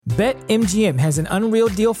BetMGM has an unreal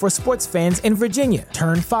deal for sports fans in Virginia.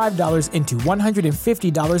 Turn $5 into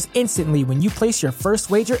 $150 instantly when you place your first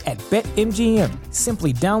wager at BetMGM.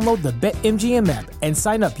 Simply download the BetMGM app and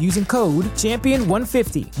sign up using code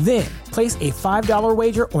Champion150. Then, place a $5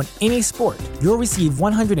 wager on any sport. You'll receive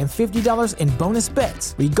 $150 in bonus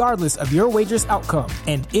bets, regardless of your wager's outcome.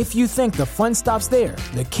 And if you think the fun stops there,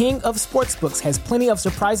 the King of Sportsbooks has plenty of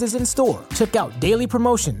surprises in store. Check out daily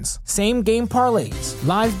promotions, same-game parlays,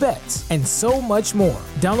 live bets, and so much more.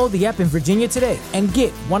 Download the app in Virginia today and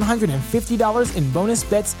get $150 in bonus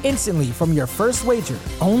bets instantly from your first wager.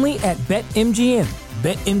 Only at BetMGM.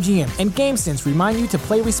 BetMGM and GameSense remind you to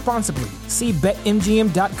play responsibly. See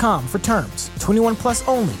BetMGM.com for terms. 21 plus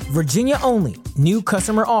only. Virginia only. New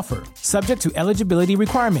customer offer. Subject to eligibility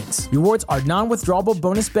requirements. Rewards are non-withdrawable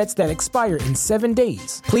bonus bets that expire in 7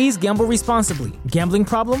 days. Please gamble responsibly. Gambling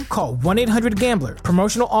problem? Call 1-800-GAMBLER.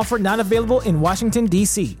 Promotional offer not available in Washington,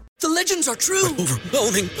 D.C. The legends are true.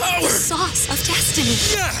 Overwhelming power! The sauce of destiny.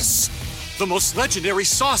 Yes! The most legendary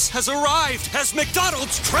sauce has arrived as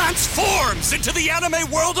McDonald's transforms into the anime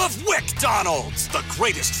world of WickDonald's. The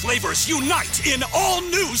greatest flavors unite in all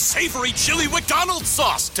new savory chili McDonald's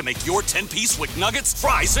sauce to make your 10-piece Wick Nuggets,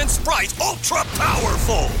 fries, and Sprite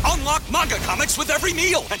ultra-powerful. Unlock manga comics with every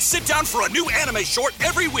meal and sit down for a new anime short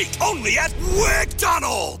every week only at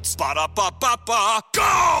WickDonald's. Ba-da-ba-ba-ba,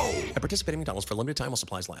 go! At participating McDonald's for a limited time while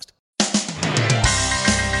supplies last.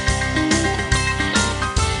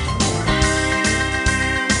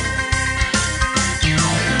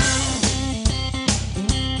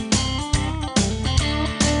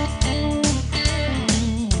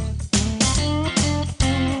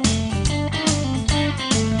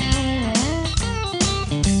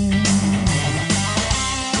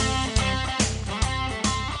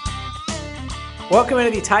 Welcome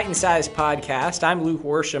into the Titan Size Podcast. I'm Luke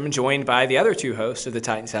Worsham, joined by the other two hosts of the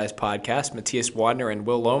Titan Size Podcast, Matthias Wadner and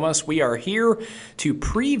Will Lomas. We are here to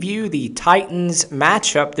preview the Titans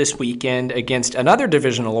matchup this weekend against another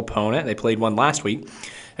divisional opponent. They played one last week.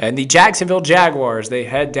 And the Jacksonville Jaguars, they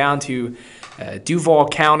head down to Duval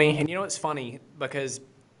County. And you know, it's funny because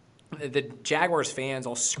the Jaguars fans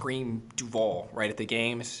all scream Duval right at the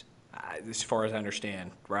games, as far as I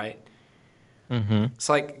understand, right? Mm-hmm. It's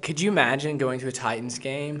like, could you imagine going to a Titans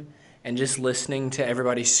game and just listening to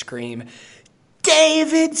everybody scream,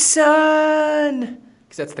 Davidson?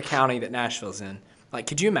 Because that's the county that Nashville's in. Like,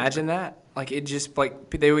 could you imagine that? Like, it just,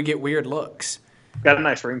 like, they would get weird looks. Got a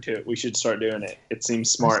nice ring to it. We should start doing it. It seems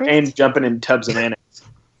smart. And jumping in tubs of mayonnaise.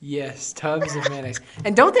 Yes, tubs of mayonnaise.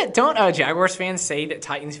 And don't Jaguars fans say that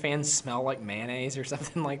Titans fans smell like mayonnaise or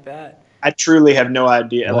something like that? I truly have no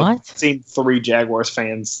idea. What? Like, I've seen 3 Jaguars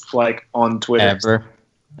fans like on Twitter. Ever.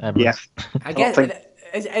 Yeah. I guess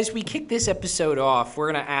as we kick this episode off,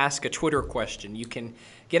 we're going to ask a Twitter question. You can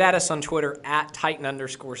get at us on Twitter at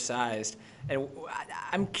Titan_sized. And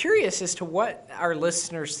I'm curious as to what our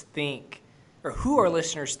listeners think, or who our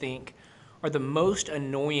listeners think are the most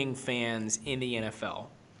annoying fans in the NFL.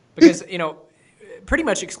 Because, you know, pretty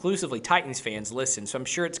much exclusively Titans fans listen, so I'm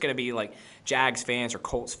sure it's going to be like Jags fans or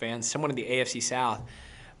Colts fans, someone in the AFC South.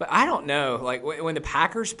 But I don't know. Like when the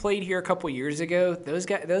Packers played here a couple years ago,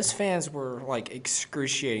 those fans were like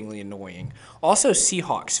excruciatingly annoying. Also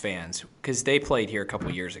Seahawks fans, because they played here a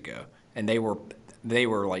couple years ago, and they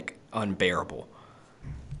were like unbearable.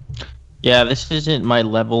 Yeah, this isn't my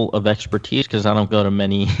level of expertise because I don't go to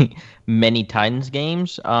many Titans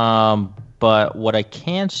games. But what I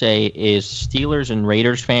can say is Steelers and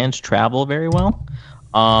Raiders fans travel very well.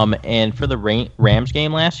 And for the Rams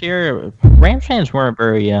game last year, Rams fans weren't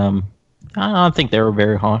very I don't think they were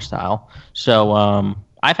very hostile. So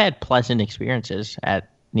I've had pleasant experiences at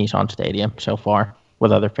Nissan Stadium so far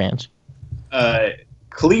with other fans.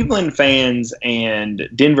 Cleveland fans and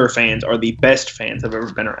Denver fans are the best fans I've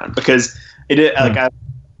ever been around because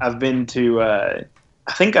I've been to I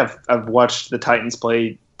think I've watched the Titans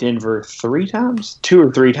play Denver 3 times, 2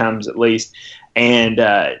 or 3 times at least, and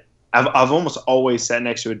I've almost always sat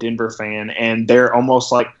next to a Denver fan, and they're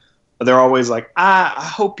always like, I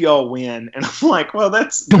hope y'all win, and I'm like, well,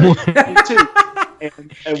 that's me too,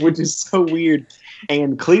 and which is so weird.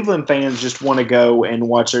 And Cleveland fans just want to go and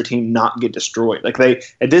watch their team not get destroyed. Like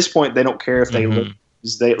at this point, they don't care if they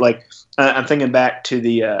lose. They like. I'm thinking back to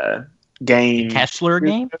the game, the Kessler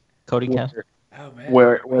game, Cody Kessler. Oh, man.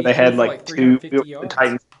 Where they had like 2 the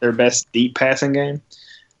Titans their best deep passing game.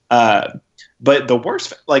 But the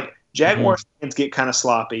worst, like Jaguars fans get kind of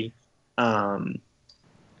sloppy.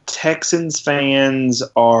 Texans fans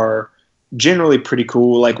are generally pretty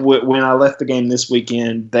cool. Like when I left the game this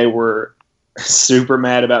weekend, they were super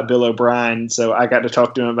mad about Bill O'Brien, so I got to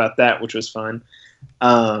talk to him about that, which was fun.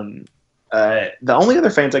 The only other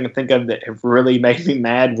fans I can think of that have really made me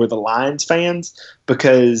mad were the Lions fans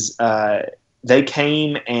because they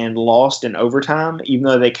came and lost in overtime, even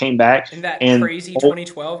though they came back. In that and crazy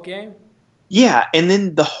 2012 game? Yeah, and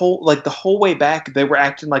then the whole way back, they were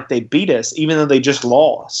acting like they beat us, even though they just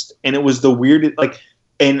lost. And it was the weirdest,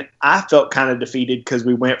 and I felt kind of defeated because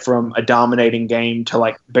we went from a dominating game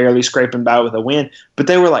to barely scraping by with a win. But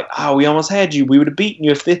they were like, "Oh, we almost had you. We would have beaten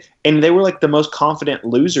you if this." And they were the most confident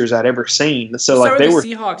losers I'd ever seen. So were they the were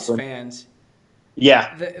Seahawks fans.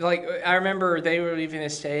 Yeah, I remember they were leaving the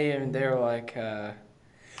stadium and they were like,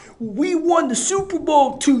 "We won the Super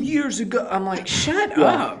Bowl 2 years ago." I'm like, "Shut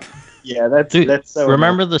up." Yeah, that's so.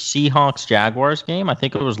 Remember the Seahawks Jaguars game? I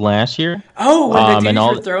think it was last year. Oh, when the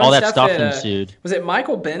dudes were throwing all that stuff at, ensued. Was it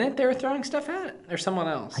Michael Bennett they were throwing stuff at, or someone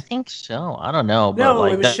else? I think so. I don't know. But No,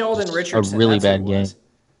 it was that Sheldon was Richardson. A really That's who bad it game. was.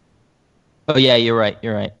 Oh yeah, you're right.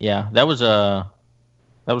 Yeah, that was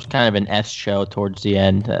kind of an S show towards the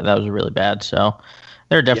end. That was really bad. So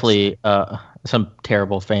there are definitely some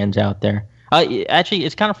terrible fans out there. Actually,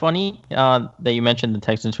 it's kind of funny that you mentioned the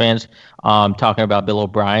Texans fans talking about Bill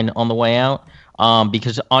O'Brien on the way out.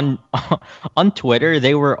 Because on Twitter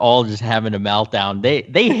they were all just having a meltdown.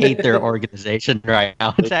 They hate their organization right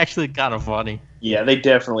now. It's actually kind of funny. Yeah, they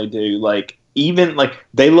definitely do. Even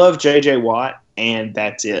they love J.J. Watt, and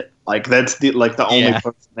that's it. That's the only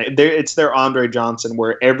person. It's their Andre Johnson,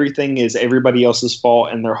 where everything is everybody else's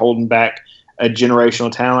fault, and they're holding back a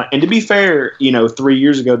generational talent. And to be fair, 3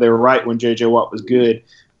 years ago they were right when J.J. Watt was good,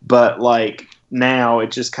 but now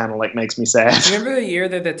it just kind of makes me sad. Remember the year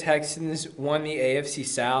that the Texans won the AFC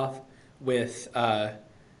South with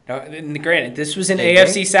granted, this was an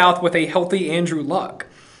AFC South with a healthy Andrew Luck.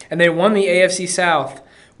 And they won the AFC South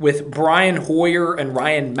with Brian Hoyer and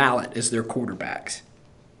Ryan Mallett as their quarterbacks.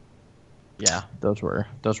 Yeah, those were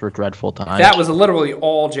dreadful times. That was literally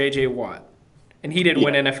all J.J. Watt. And he didn't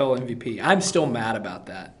win NFL MVP. I'm still mad about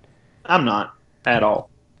that. I'm not at all.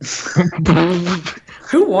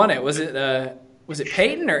 Who won it? Was it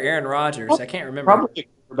Peyton or Aaron Rodgers? I can't remember. Probably a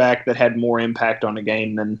quarterback that had more impact on a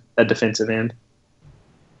game than a defensive end.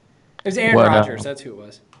 It was Aaron Rodgers. That's who it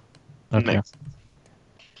was. Okay.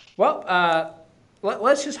 Well,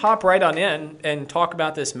 let's just hop right on in and talk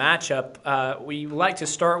about this matchup. We like to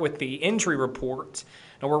start with the injury report.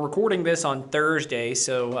 Now, we're recording this on Thursday,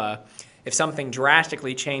 so if something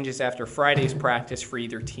drastically changes after Friday's practice for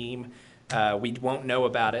either team, we won't know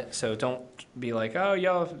about it. So don't be like, "Oh,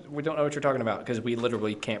 y'all, we don't know what you're talking about," because we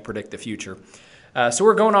literally can't predict the future. So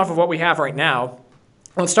we're going off of what we have right now.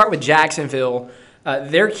 Let's start with Jacksonville.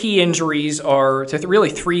 Their key injuries are to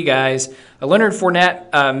really three guys. Leonard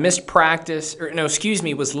Fournette missed practice,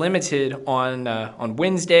 was limited on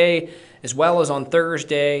Wednesday as well as on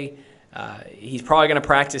Thursday. He's probably going to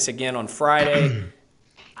practice again on Friday.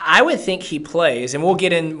 I would think he plays, and we'll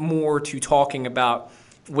get in more to talking about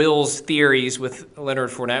Will's theories with Leonard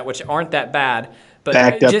Fournette, which aren't that bad.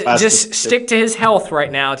 But just stick to his health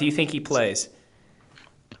right now. Do you think he plays?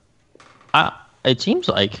 It seems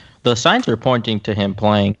like the signs are pointing to him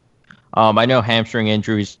playing. I know hamstring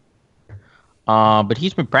injuries, but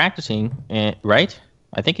he's been practicing, right?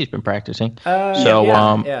 I think he's been practicing.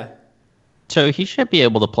 Yeah. So he should be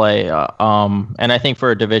able to play. And I think for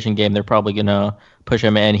a division game, they're probably going to push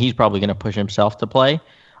him, and he's probably going to push himself to play.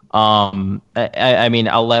 I mean,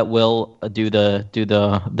 I'll let Will do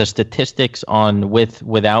the statistics on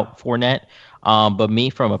without Fournette. But me,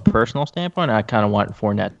 from a personal standpoint, I kind of want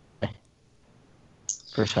Fournette to play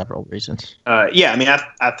for several reasons. Yeah, I mean,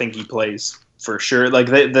 I think he plays for sure.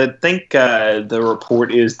 The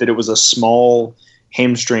report is that it was a small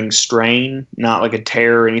hamstring strain, not like a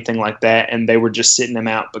tear or anything like that, and they were just sitting him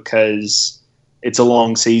out because it's a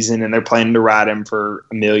long season and they're planning to ride him for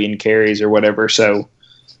 1 million carries or whatever. So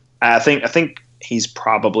I think he's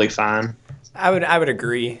probably fine. I would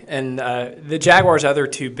agree. And the Jaguars' other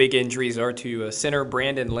two big injuries are to center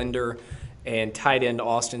Brandon Linder and tight end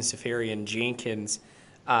Austin Seferian-Jenkins.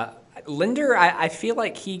 Linder, I feel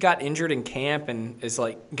like he got injured in camp and is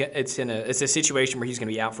it's a situation where he's going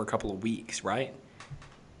to be out for a couple of weeks, right?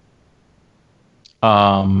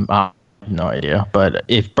 I have no idea. But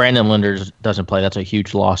if Brandon Linder doesn't play, that's a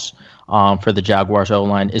huge loss for the Jaguars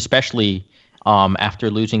O-line, especially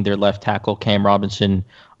after losing their left tackle, Cam Robinson,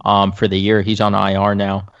 for the year. He's on IR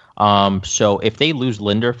now. So if they lose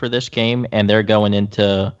Linder for this game and they're going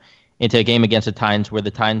into a game against the Titans where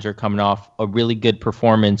the Titans are coming off a really good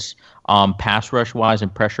performance pass rush-wise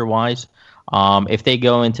and pressure-wise, if they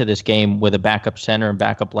go into this game with a backup center and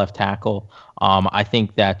backup left tackle, I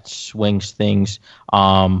think that swings things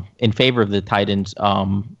in favor of the Titans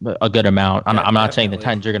a good amount. I'm not saying the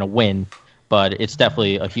Titans are going to win, but it's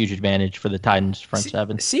definitely a huge advantage for the Titans front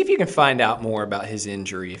seven. See if you can find out more about his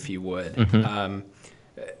injury, if you would.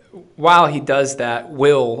 While he does that,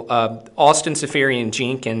 Austin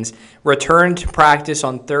Seferian-Jenkins returned to practice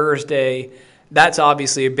on Thursday. That's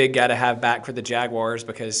obviously a big guy to have back for the Jaguars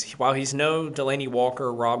because while he's no Delanie Walker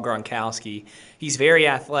or Rob Gronkowski, he's very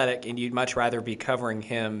athletic, and you'd much rather be covering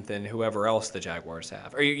him than whoever else the Jaguars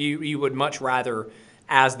have. Or you would much rather,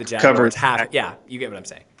 as the Jaguars have. Yeah, you get what I'm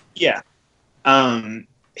saying. Yeah.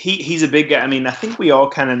 He's a big guy. I mean, I think we all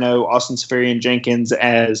kind of know Austin Seferian-Jenkins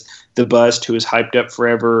as the bust who was hyped up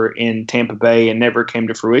forever in Tampa Bay and never came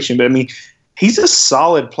to fruition. But, I mean, he's a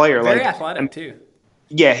solid player. Very athletic, too.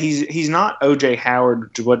 Yeah, he's not O.J.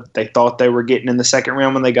 Howard, what they thought they were getting in the second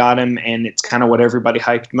round when they got him, and it's kind of what everybody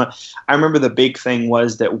hyped him up. I remember the big thing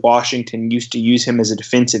was that Washington used to use him as a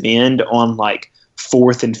defensive end on, like,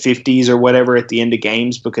 4th and 50s or whatever at the end of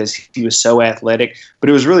games because he was so athletic. But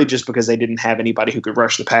it was really just because they didn't have anybody who could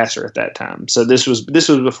rush the passer at that time. So this was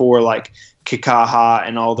before, like, Kikaha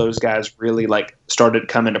and all those guys really, like, started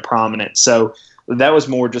coming to prominence. So that was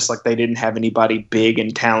more just like they didn't have anybody big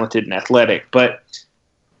and talented and athletic. But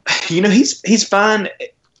you know, he's fine.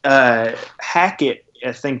 Hackett,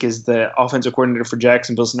 I think, is the offensive coordinator for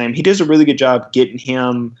Jacksonville's name. He does a really good job getting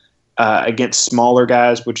him against smaller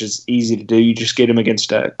guys, which is easy to do. You just get him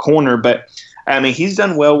against a corner. But, I mean, he's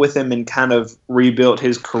done well with him and kind of rebuilt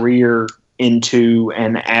his career into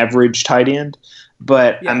an average tight end.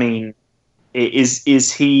 But, yeah. I mean,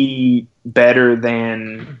 is he better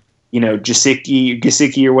than, you know,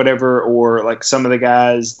 Gesicki or whatever, or like some of the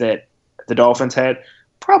guys that the Dolphins had?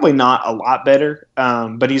 Probably not a lot better,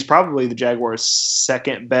 but he's probably the Jaguars'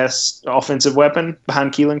 second best offensive weapon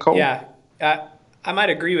behind Keelan Cole. Yeah, I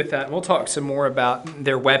might agree with that. We'll talk some more about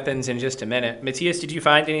their weapons in just a minute. Matthias, did you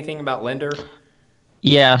find anything about Linder?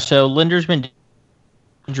 Yeah, so Linder's been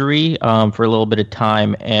injury for a little bit of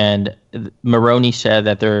time, and Maroney said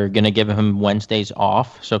that they're going to give him Wednesdays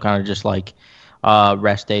off, so kind of just like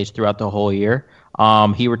rest days throughout the whole year.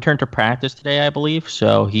 He returned to practice today, I believe,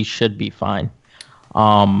 so he should be fine.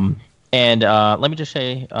 And let me just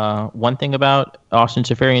say one thing about Austin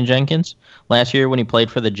Seferian-Jenkins. Last year when he played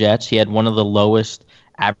for the Jets, he had one of the lowest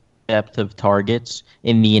average depth of targets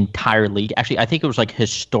in the entire league. Actually, I think it was like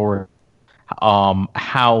historic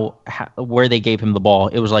how where they gave him the ball.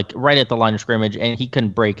 It was like right at the line of scrimmage, and he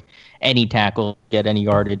couldn't break any tackle, get any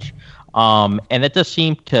yardage. And that does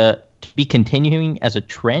seem to be continuing as a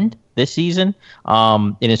trend this season.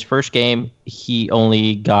 In his first game, he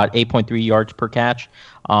only got 8.3 yards per catch,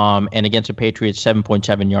 and against the Patriots,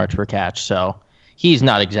 7.7 yards per catch. So he's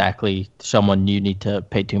not exactly someone you need to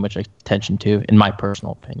pay too much attention to, in my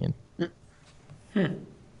personal opinion.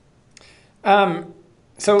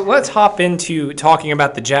 So let's hop into talking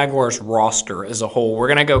about the Jaguars roster as a whole. We're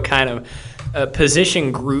going to go kind of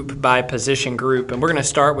position group by position group, and we're going to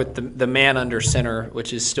start with the man under center,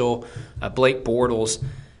 which is still Blake Bortles.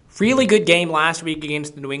 Really good game last week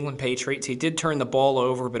against the New England Patriots. He did turn the ball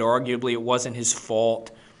over, but arguably it wasn't his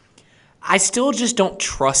fault. I still just don't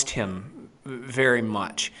trust him very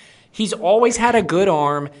much. He's always had a good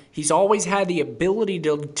arm. He's always had the ability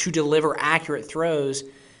to deliver accurate throws,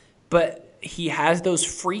 but he has those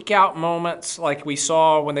freak-out moments like we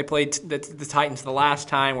saw when they played the Titans the last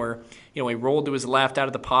time where, you know, he rolled to his left out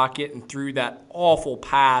of the pocket and threw that awful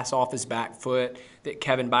pass off his back foot that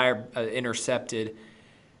Kevin Byard intercepted.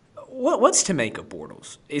 What's to make of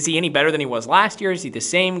Bortles? Is he any better than he was last year? Is he the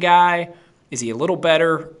same guy? Is he a little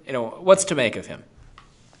better? You know, what's to make of him?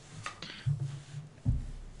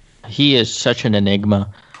 He is such an enigma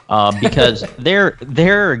because there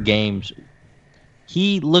are games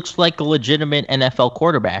he looks like a legitimate NFL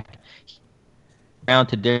quarterback. Around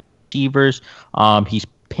to receivers, he's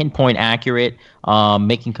pinpoint accurate,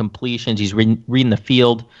 making completions. He's reading the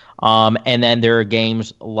field, and then there are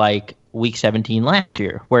games like Week 17 last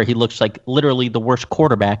year where he looks like literally the worst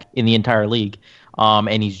quarterback in the entire league,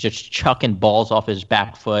 and he's just chucking balls off his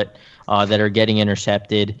back foot that are getting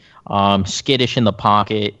intercepted, skittish in the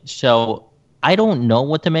pocket. So I don't know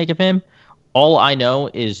what to make of him. All I know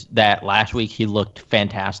is that last week he looked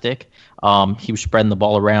fantastic. He was spreading the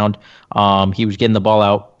ball around. He was getting the ball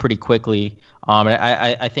out pretty quickly.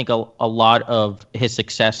 I think a lot of his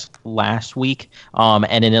success last week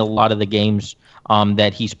and in a lot of the games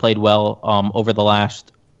that he's played well over the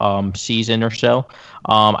last season or so,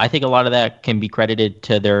 I think a lot of that can be credited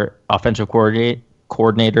to their offensive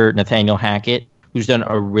coordinator, Nathaniel Hackett, who's done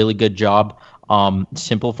a really good job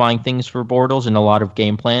simplifying things for Bortles in a lot of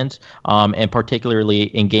game plans, and particularly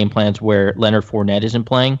in game plans where Leonard Fournette isn't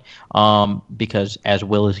playing, because as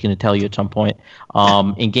Will is going to tell you at some point,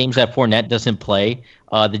 in games that Fournette doesn't play,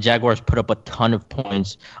 the Jaguars put up a ton of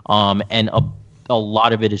points, and a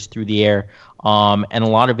lot of it is through the air. And a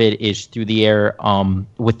lot of it is through the air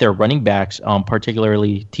with their running backs,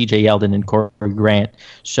 particularly T.J. Yeldon and Corey Grant.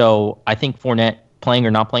 So I think Fournette playing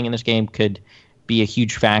or not playing in this game could be a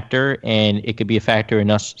huge factor, and it could be a factor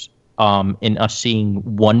in us seeing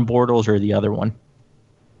one Bortles or the other one.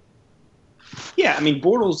 Yeah, I mean,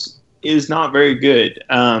 Bortles is not very good.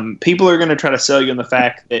 People are going to try to sell you on the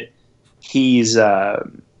fact that he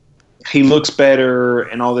looks better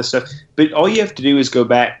and all this stuff. But all you have to do is go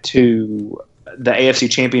back to the AFC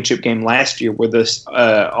Championship game last year where the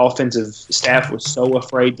offensive staff was so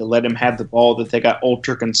afraid to let him have the ball that they got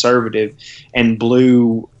ultra conservative and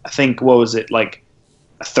blew, I think, what was it, like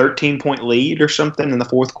a 13-point lead or something in the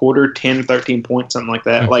fourth quarter, 10, 13 points, something like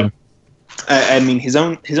that. Mm-hmm. Like, I mean, his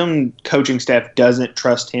own coaching staff doesn't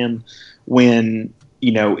trust him when,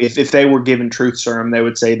 if they were given truth serum, they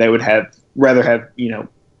would say they would rather have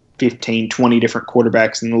 15, 20 different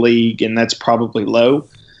quarterbacks in the league, and that's probably low.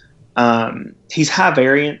 He's high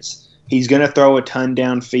variance. He's going to throw a ton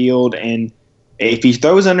downfield, and if he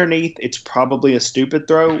throws underneath, it's probably a stupid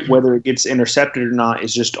throw. Whether it gets intercepted or not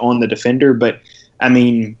is just on the defender. But, I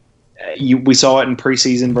mean, we saw it in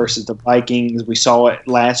preseason versus the Vikings. We saw it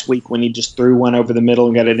last week when he just threw one over the middle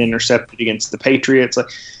and got it intercepted against the Patriots.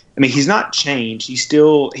 He's not changed.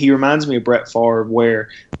 He reminds me of Brett Favre, where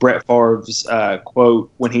Brett Favre's quote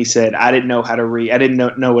when he said, I didn't know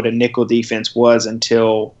know what a nickel defense was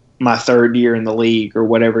until my third year in the league, or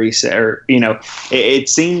whatever he said. Or, it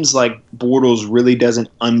seems like Bortles really doesn't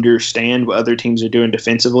understand what other teams are doing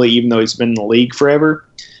defensively, even though he's been in the league forever.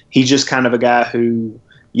 He's just kind of a guy who,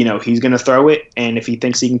 he's going to throw it, and if he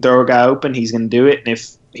thinks he can throw a guy open, he's going to do it, and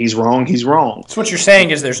if he's wrong, he's wrong. So what you're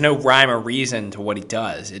saying is there's no rhyme or reason to what he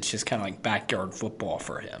does. It's just kind of like backyard football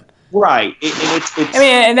for him. Right.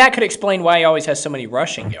 And that could explain why he always has so many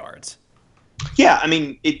rushing yards. Yeah, I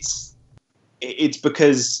mean, it's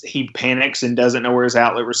because he panics and doesn't know where his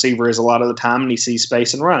outlet receiver is a lot of the time, and he sees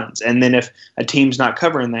space and runs. And then if a team's not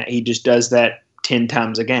covering that, he just does that 10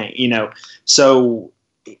 times a game, So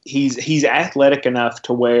he's athletic enough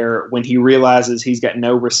to where when he realizes he's got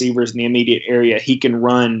no receivers in the immediate area, he can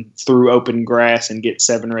run through open grass and get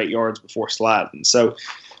 7 or 8 yards before sliding. So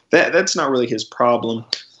that's not really his problem.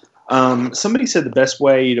 Somebody said the best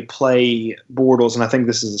way to play Bortles, and I think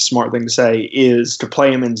this is a smart thing to say, is to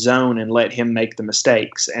play him in zone and let him make the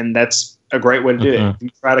mistakes. And that's a great way to do it. You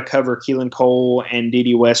try to cover Keelan Cole and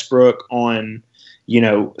Dede Westbrook on,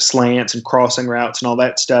 slants and crossing routes and all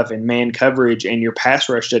that stuff and man coverage, and your pass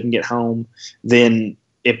rush doesn't get home, then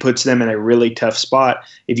it puts them in a really tough spot.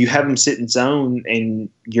 If you have them sit in zone and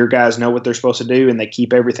your guys know what they're supposed to do and they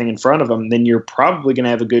keep everything in front of them, then you're probably going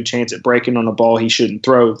to have a good chance at breaking on a ball he shouldn't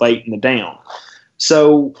throw late in the down.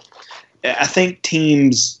 So I think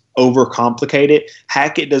teams overcomplicate it.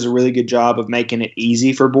 Hackett does a really good job of making it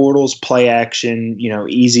easy for Bortles, play action,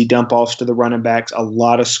 easy dump offs to the running backs, a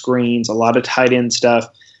lot of screens, a lot of tight end stuff,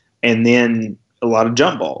 and then a lot of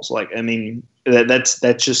jump balls.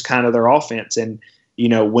 That's just kind of their offense. And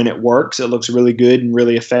when it works, it looks really good and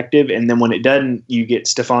really effective. And then when it doesn't, you get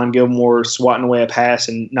Stephon Gilmore swatting away a pass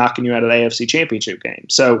and knocking you out of the AFC Championship game.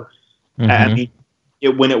 So, I mean,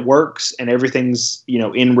 when it works and everything's,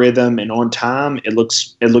 in rhythm and on time, it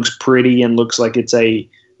looks pretty and looks like it's a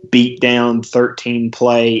beat down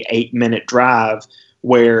 13-play, 8-minute drive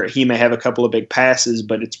where he may have a couple of big passes,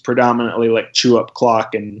 but it's predominantly like chew up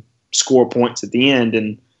clock and score points at the end.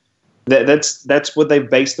 And that's what they've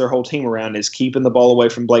based their whole team around, is keeping the ball away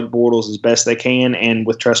from Blake Bortles as best they can and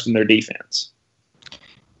with trusting their defense.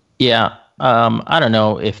 Yeah. I don't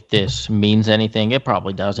know if this means anything. It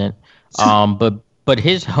probably doesn't. But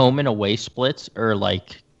his home and away splits are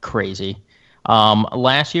like crazy.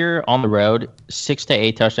 Last year on the road, 6 to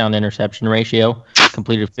 8 touchdown interception ratio,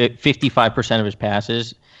 completed 55% of his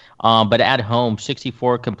passes. But at home,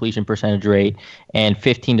 64 completion percentage rate and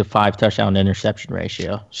 15 to 5 touchdown interception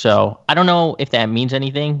ratio. So I don't know if that means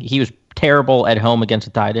anything. He was terrible at home against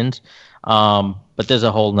the Titans. But there's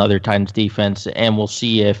a whole nother Titans defense, and we'll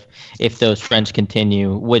see if those trends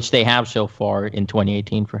continue, which they have so far in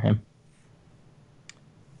 2018 for him.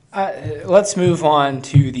 Let's move on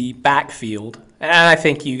to the backfield. And I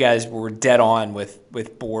think you guys were dead on with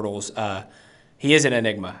Bortles. He is an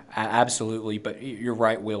enigma, absolutely. But you're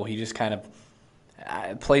right, Will. He just kind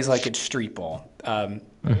of plays like it's street ball.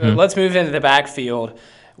 Let's move into the backfield,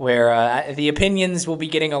 where the opinions will be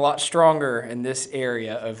getting a lot stronger in this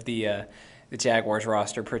area of the the Jaguars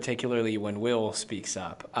roster, particularly when Will speaks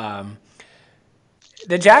up.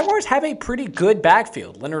 The Jaguars have a pretty good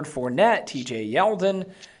backfield. Leonard Fournette, T.J. Yeldon,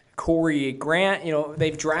 Corey Grant.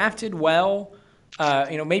 They've drafted well.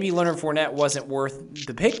 Maybe Leonard Fournette wasn't worth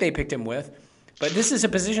the pick they picked him with, but this is a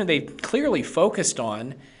position they clearly focused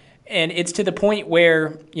on, and it's to the point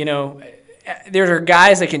where there are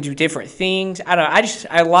guys that can do different things. I don't know.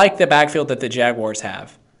 I like the backfield that the Jaguars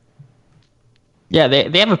have. Yeah,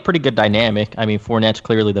 they have a pretty good dynamic. I mean, Fournette's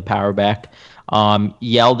clearly the power back.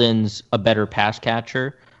 Yeldon's a better pass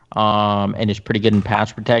catcher and is pretty good in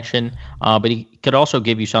pass protection. But he could also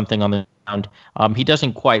give you something on the ground. He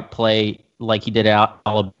doesn't quite play like he did at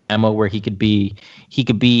Alabama, where he could be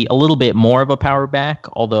a little bit more of a power back,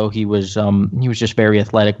 although he was just very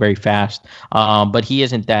athletic, very fast. But he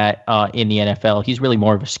isn't that in the NFL. He's really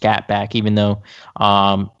more of a scat back, even though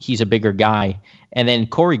he's a bigger guy. And then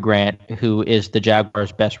Corey Grant, who is the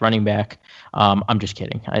Jaguars' best running back. I'm just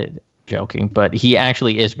kidding. Joking, but he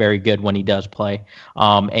actually is very good when he does play.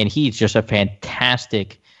 And he's just a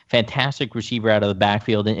fantastic receiver out of the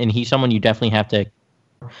backfield. And he's someone you definitely have to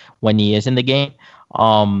when he is in the game.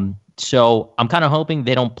 So I'm kind of hoping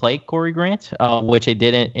they don't play Corey Grant, which they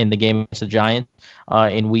didn't in the game against the Giants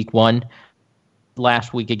in week 1.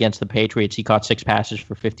 Last week against the Patriots, he caught 6 passes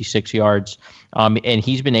for 56 yards. And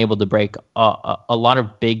he's been able to break a lot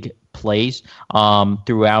of big plays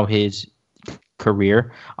throughout his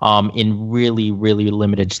career in really, really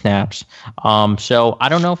limited snaps. So I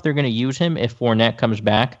don't know if they're going to use him if Fournette comes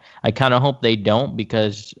back. I kind of hope they don't,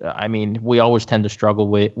 because, we always tend to struggle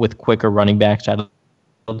with quicker running backs out of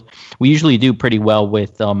the field. We usually do pretty well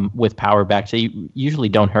with power backs. They usually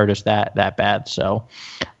don't hurt us that bad. So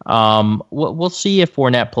we'll see if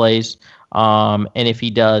Fournette plays. And if he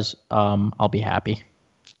does, I'll be happy.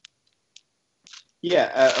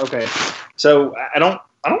 Yeah, okay. So I don't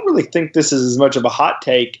really think this is as much of a hot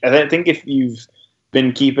take. I think if you've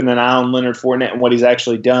been keeping an eye on Leonard Fournette and what he's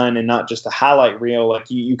actually done and not just a highlight reel, like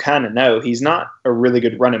you kind of know he's not a really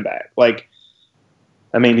good running back.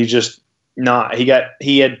 He's just not. He had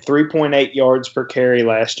 3.8 yards per carry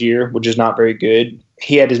last year, which is not very good.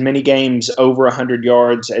 He had as many games over 100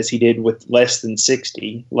 yards as he did with less than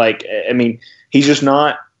 60. He's just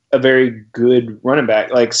not a very good running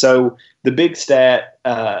back. So the big stat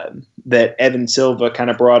that Evan Silva kind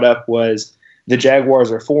of brought up was the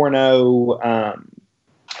Jaguars are 4-0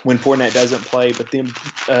 when Fournette doesn't play. But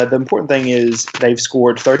the important thing is they've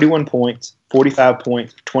scored 31 points, 45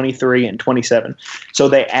 points, 23, and 27. So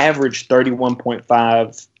they average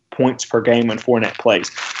 31.5 points per game when Fournette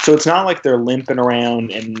plays. So it's not like they're limping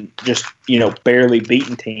around and just, barely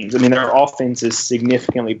beating teams. Their offense is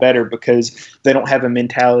significantly better because they don't have a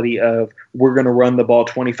mentality of we're going to run the ball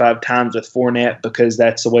 25 times with Fournette because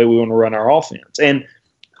that's the way we want to run our offense. And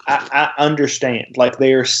I understand.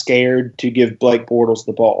 They are scared to give Blake Bortles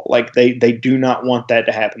the ball. They do not want that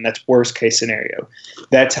to happen. That's worst case scenario.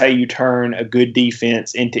 That's how you turn a good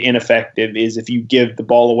defense into ineffective, is if you give the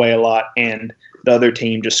ball away a lot and the other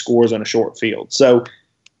team just scores on a short field. So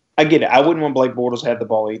I get it. I wouldn't want Blake Bortles to have the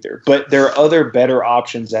ball either. But there are other better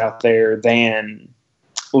options out there than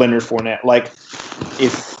Leonard Fournette.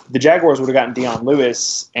 If the Jaguars would have gotten Deion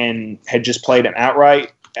Lewis and had just played him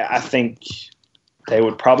outright, I think they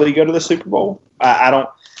would probably go to the Super Bowl.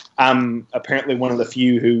 I'm apparently one of the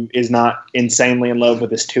few who is not insanely in love with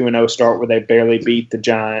this 2-0 start where they barely beat the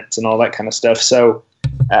Giants and all that kind of stuff. So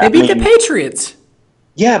they beat the Patriots.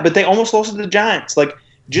 Yeah, but they almost lost to the Giants.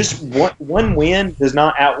 Just one win does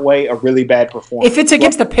not outweigh a really bad performance. If it's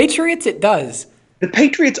against the Patriots, it does. The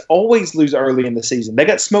Patriots always lose early in the season. They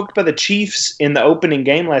got smoked by the Chiefs in the opening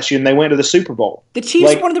game last year, and they went to the Super Bowl. The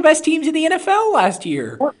Chiefs were one of the best teams in the NFL last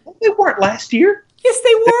year. They weren't last year. Yes,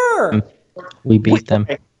 they were. We beat them.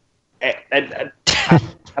 I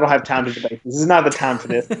don't have time to debate. This is not the time for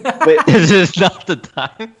this. But this is not the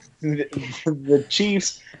time. The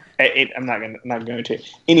Chiefs. I'm not going to.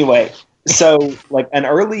 Anyway, so an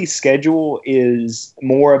early schedule is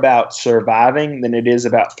more about surviving than it is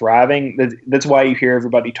about thriving. That's why you hear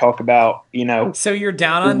everybody talk about, So you're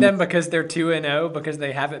down on them because they're 2-0 because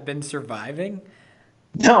they haven't been surviving?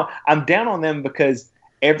 No, I'm down on them because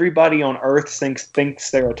everybody on earth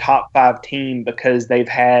thinks they're a top 5 team because they've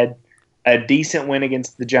had a decent win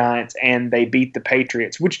against the Giants and they beat the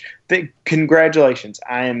Patriots. Congratulations!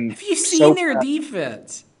 Have you seen their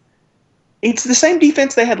defense? It's the same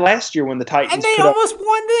defense they had last year when the Titans. And they almost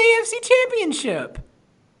won the AFC Championship.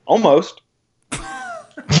 Almost.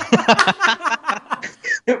 I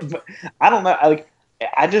don't know. I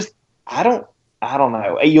don't. I don't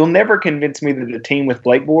know. You'll never convince me that the team with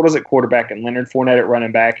Blake Bortles at quarterback and Leonard Fournette at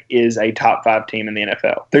running back is a top 5 team in the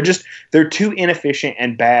NFL. They're too inefficient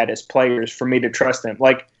and bad as players for me to trust them.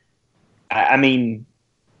 Like, I mean,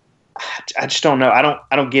 I just don't know.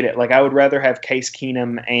 I don't get it. Like, I would rather have Case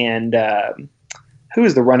Keenum and who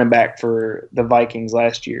was the running back for the Vikings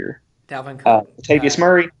last year? Dalvin Cook. Latavius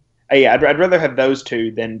Murray. Yeah, I'd rather have those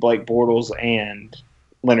two than Blake Bortles and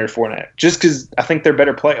Leonard Fournette. Just because I think they're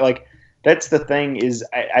better players. Like, that's the thing is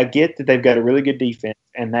I get that they've got a really good defense,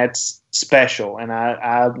 and that's special, and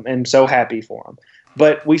I am so happy for them.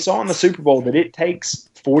 But we saw in the Super Bowl that it takes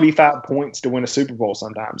 45 points to win a Super Bowl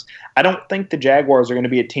sometimes. I don't think the Jaguars are going to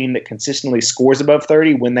be a team that consistently scores above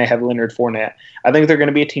 30 when they have Leonard Fournette. I think they're going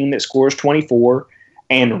to be a team that scores 24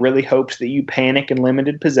 and really hopes that you panic in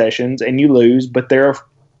limited possessions and you lose, but they're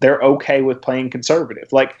okay with playing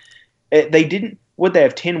conservative. Like, they didn't – would they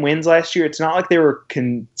have 10 wins last year? It's not like they were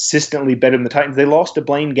consistently better than the Titans. They lost to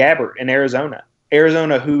Blaine Gabbert in Arizona.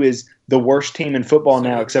 Arizona, who is the worst team in football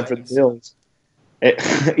now except for the Bills.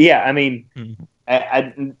 Yeah, I mean,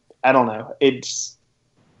 I don't know. It's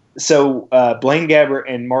so Blaine Gabbert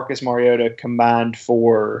and Marcus Mariota combined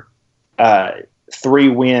for 3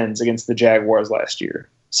 wins against the Jaguars last year.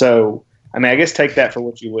 So, I mean, I guess take that for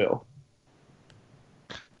what you will.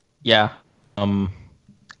 Yeah.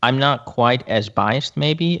 I'm not quite as biased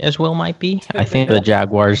maybe as Will might be. I think the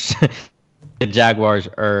Jaguars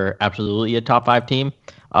are absolutely a top 5 team.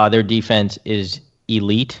 Their defense is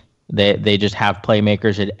elite. They just have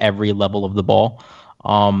playmakers at every level of the ball.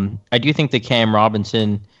 I do think the Cam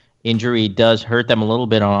Robinson injury does hurt them a little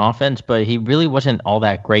bit on offense, but he really wasn't all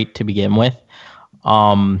that great to begin with.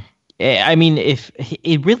 I mean, if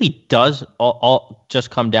it really does all just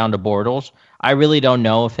come down to Bortles, I really don't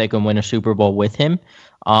know if they can win a Super Bowl with him.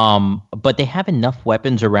 But they have enough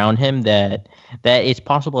weapons around him that it's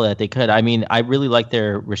possible that they could. I mean, I really like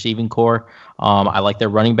their receiving core. I like their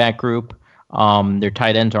running back group. Their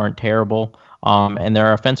tight ends aren't terrible. And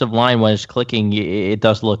their offensive line, when it's clicking, it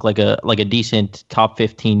does look like a decent top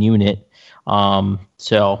 15 unit.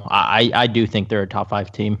 So I do think they're a top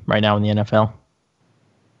 5 team right now in the NFL.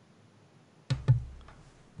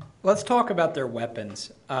 Let's talk about their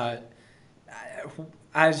weapons.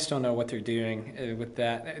 I just don't know what they're doing with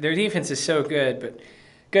that. Their defense is so good, but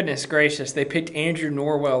goodness gracious, they picked Andrew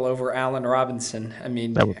Norwell over Allen Robinson. I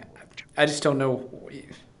mean, I just don't know.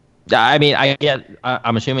 I mean,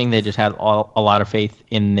 I'm assuming they just had a lot of faith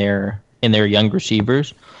in their young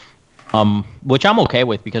receivers, which I'm okay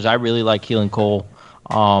with because I really like Keelan Cole.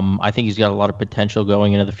 I think he's got a lot of potential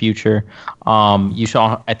going into the future. You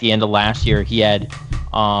saw at the end of last year, he had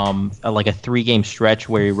like a 3-game stretch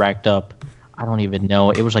where he racked up, I don't even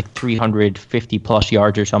know, it was like 350 plus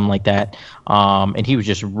yards or something like that. And he was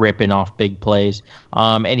just ripping off big plays.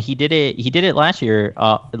 And he did it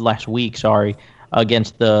last week,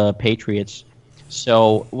 against the Patriots.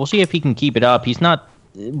 So we'll see if he can keep it up. He's not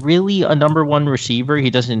really a number 1 receiver. He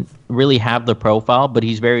doesn't really have the profile, but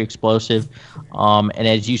he's very explosive. And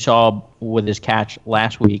as you saw with his catch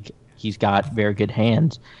last week, he's got very good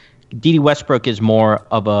hands. Dede Westbrook is more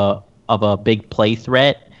of a big play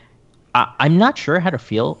threat. I'm not sure how to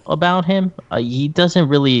feel about him. He doesn't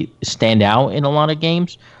really stand out in a lot of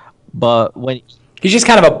games, but when he's just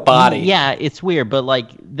kind of a body. Yeah, it's weird, but like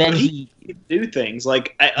then he can do things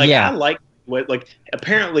I like what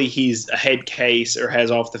apparently he's a head case or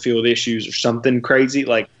has off the field issues or something crazy.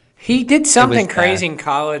 Like he did something crazy in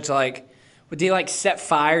college. Like, would he set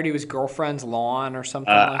fire to his girlfriend's lawn or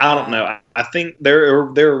something? I don't know. I think there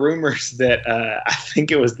are rumors that I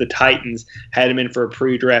think it was the Titans had him in for a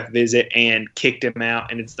pre-draft visit and kicked him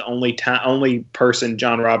out, and it's the only person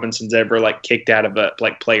John Robinson's ever kicked out of a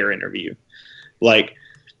player interview.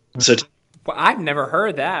 So. Well, I've never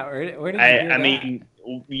heard that. Where did you hear that? I mean,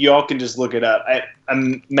 y'all can just look it up.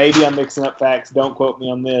 Maybe I'm mixing up facts. Don't quote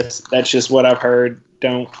me on this. That's just what I've heard.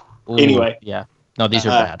 Don't. Anyway. Yeah. No, these are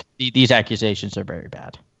bad. These accusations are very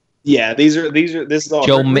bad. Yeah, these are. This is all.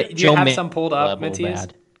 Do you have some pulled up, Matthias?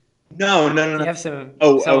 No. Do you have some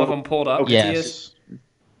of them pulled up, okay. Matthias? Yes.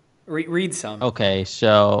 Read some. Okay,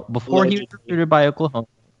 so before he was recruited by Oklahoma.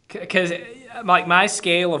 Because my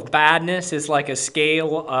scale of badness is like a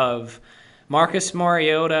scale of Marcus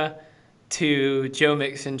Mariota to Joe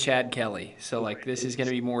Mixon, Chad Kelly. So this is going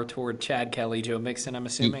to be more toward Chad Kelly, Joe Mixon, I'm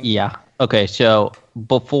assuming. Yeah. Okay, so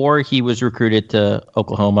before he was recruited to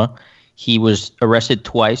Oklahoma, he was arrested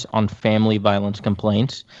twice on family violence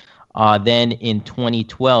complaints. Then in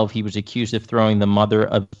 2012, he was accused of throwing the mother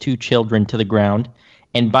of 2 children to the ground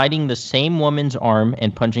and biting the same woman's arm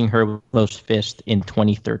and punching her with a closed fist in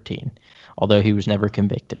 2013, although he was never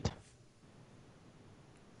convicted.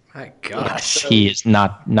 My gosh. He is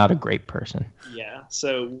not a great person. Yeah.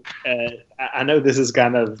 So I know this is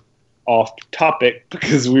kind of off topic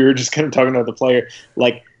because we were just kind of talking about the player.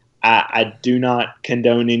 Like, I do not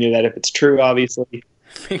condone any of that if it's true, obviously.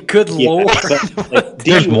 Good Lord.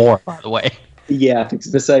 There's more, by the way. Yeah, I think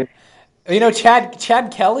to say.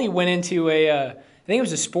 Chad Kelly went into I think it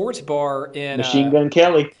was a sports bar in Machine Gun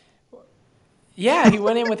Kelly. Yeah, he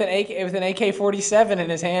went in with an AK-47 in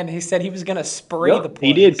his hand. He said he was going to spray the place.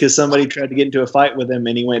 He did because somebody tried to get into a fight with him,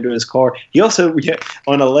 and he went to his car. He also,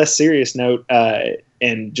 on a less serious note,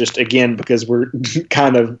 and just again because we're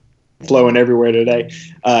kind of flowing everywhere today,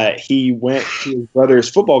 he went to his brother's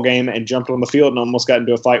football game and jumped on the field and almost got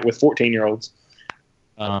into a fight with 14-year-olds.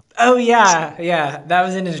 Oh yeah, that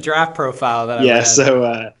was in his draft profile. That I read.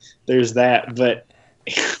 So there's that, but.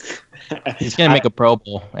 He's going to make a Pro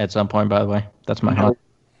Bowl at some point, by the way. That's my hope.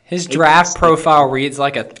 His draft profile reads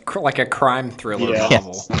like a crime thriller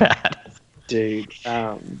novel. Dude.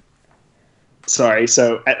 Sorry.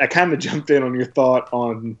 So I kind of jumped in on your thought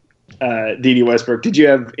on D.D. Westbrook. Did you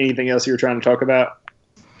have anything else you were trying to talk about?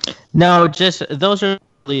 No, just those are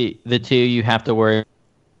really the two you have to worry.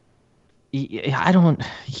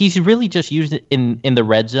 He's really just used it in the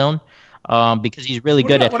red zone. Because he's really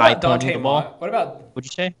good at high pointing the ball. What about? What'd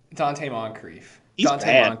you say? Dante Moncrief. He's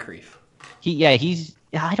bad. Moncrief. I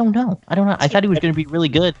don't know. I thought he was going to be really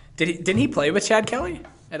good. Didn't he play with Chad Kelly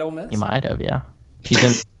at Ole Miss? He might have, yeah.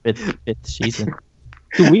 He's in fifth season.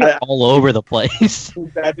 Dude, we are all over the place.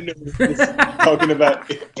 I didn't know talking about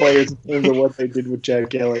players in terms of what they did with Chad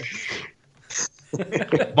Kelly.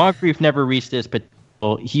 Moncrief never reached this, but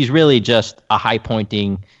he's really just a high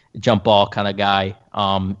pointing jump ball kind of guy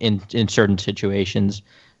in certain situations.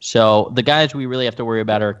 So the guys we really have to worry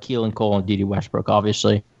about are Keelan Cole and D.D. Westbrook,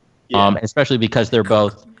 obviously, especially because they're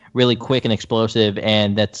both really quick and explosive,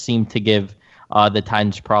 and that seemed to give the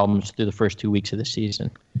Titans problems through the first 2 weeks of the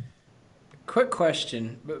season. Quick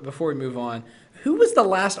question before we move on. Who was the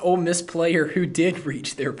last Ole Miss player who did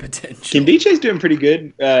reach their potential? Kim DJ's doing pretty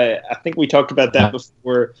good. I think we talked about that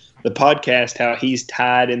before the podcast, how he's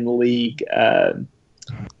tied in the league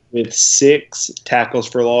with 6 tackles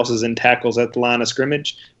for losses and tackles at the line of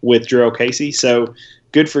scrimmage with Jarrell Casey. So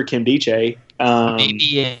good for Kim DJ.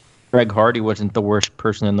 Maybe Greg Hardy wasn't the worst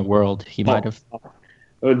person in the world. He might have.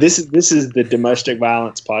 This is the domestic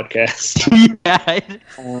violence podcast.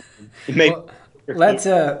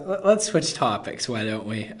 Let's switch topics. Why don't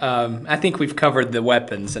we? I think we've covered the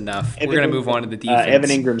weapons enough. We're going to move on to the defense.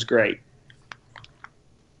 Evan Ingram's great.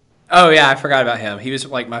 Oh yeah, I forgot about him. He was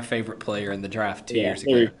like my favorite player in the draft 2 years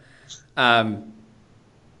ago.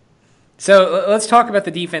 So let's talk about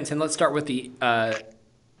the defense, and let's start with the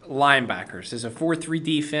linebackers. There's a 4-3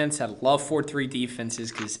 defense. I love 4-3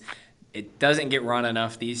 defenses because it doesn't get run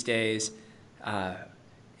enough these days.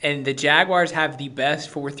 And the Jaguars have the best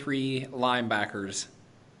 4-3 linebackers.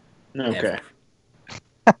 Okay.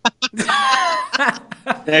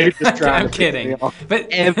 I'm kidding. But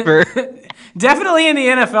ever. Definitely in the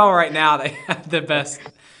NFL right now, they have the best.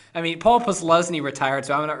 I mean, Paul Posluszny retired,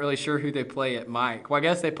 so I'm not really sure who they play at Mike. Well, I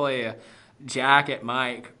guess they play Jack at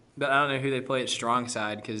Mike, but I don't know who they play at strong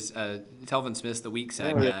side because Telvin Smith's the weak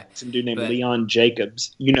side guy. Some dude named Leon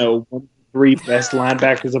Jacobs. One of the 3 best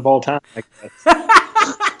linebackers of all time.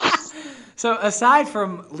 So aside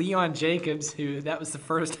from Leon Jacobs, who that was the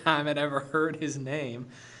first time I'd ever heard his name,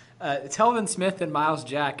 Telvin Smith and Miles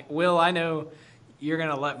Jack. Will, I know you're going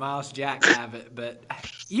to let Miles Jack have it, but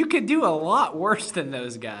you could do a lot worse than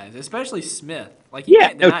those guys, especially Smith. Like, you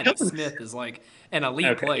can't deny that Smith is like an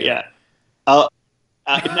elite player. Yeah.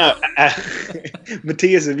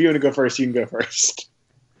 Matthias, if you want to go first, you can go first.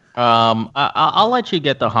 I'll let you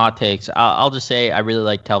get the hot takes. I'll just say I really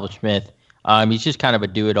like Telvin Smith. He's just kind of a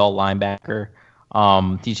do-it-all linebacker.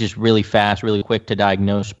 He's just really fast, really quick to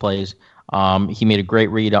diagnose plays. He made a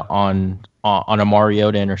great read on a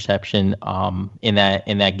Mariota interception in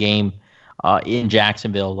that game in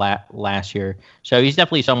Jacksonville last year. So he's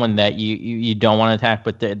definitely someone that you don't want to attack,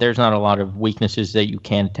 but there's not a lot of weaknesses that you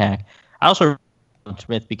can attack. I also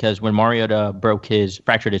Smith because when Mariota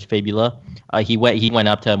fractured his fibula, he went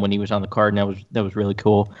up to him when he was on the card, and that was really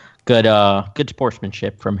cool. Good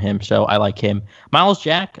sportsmanship from him. So I like him. Miles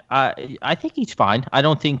Jack, I think he's fine. I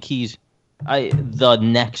don't think he's the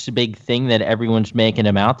next big thing that everyone's making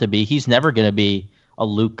him out to be. He's never going to be a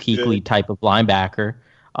Luke Kuechly type of linebacker,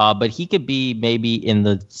 but he could be maybe in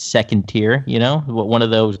the second tier. One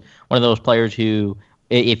of those players who,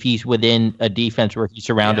 if he's within a defense where he's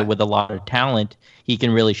surrounded with a lot of talent, he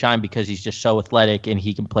can really shine because he's just so athletic and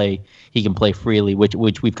he can play freely,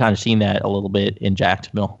 which we've kind of seen that a little bit in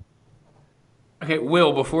Jacksonville. Okay,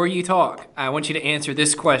 Will, before you talk, I want you to answer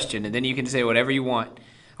this question, and then you can say whatever you want.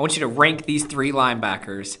 I want you to rank these three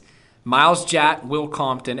linebackers: Miles Jack, Will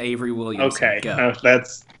Compton, Avery Williamson. Okay, Go.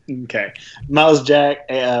 that's okay. Miles Jack,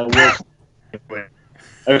 Will.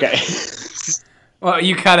 Okay. Well,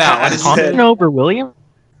 you cut out. What did you Compton say? over William?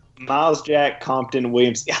 Miles Jack, Compton,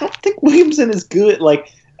 Williamson. I don't think Williamson is good. Like,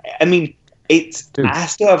 I mean, Dude, I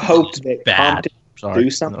still have hope that bad. Compton Sorry. do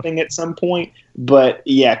something at some point. But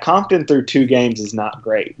yeah, Compton through 2 games is not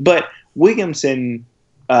great. But Williamson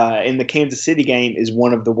in the Kansas City game is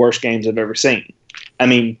one of the worst games I've ever seen. I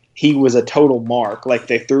mean, he was a total mark. Like,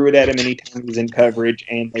 they threw it at him anytime he was in coverage,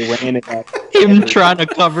 and they ran it at Him trying to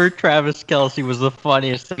cover Travis Kelce was the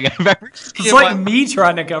funniest thing I've ever seen. It's like me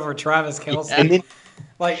trying to cover Travis Kelce. And then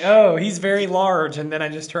Like, oh, he's very large, and then I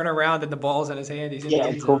just turn around and the ball's in his hand. He's in the yeah,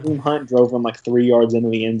 end zone. Kareem Hunt drove him like 3 yards into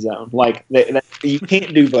the end zone. Like, you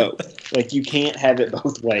can't do both. Like, you can't have it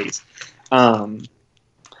both ways.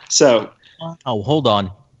 So Oh, hold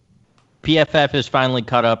on. PFF is finally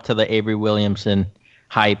caught up to the Avery Williamson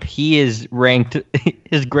hype. He is ranked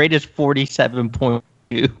his grade is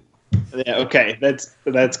 47.2. yeah, okay, that's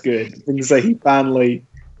good. I can say he finally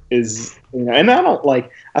is, and I don't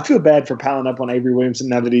I feel bad for piling up on Avery Williamson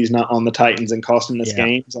now that he's not on the Titans and costing us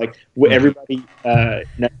games. Like, everybody knows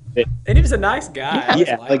that. And he was a nice guy. I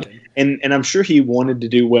Yeah, just liked him. and I'm sure he wanted to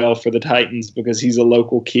do well for the Titans because he's a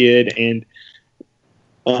local kid, and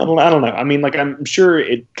I don't know. I mean, I'm sure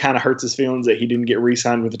it kind of hurts his feelings that he didn't get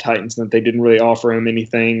re-signed with the Titans and that they didn't really offer him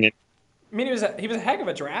anything. And, I mean, he was a heck of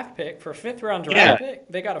a draft pick for a 5th-round draft pick.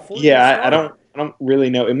 They got a 4th. yeah, I don't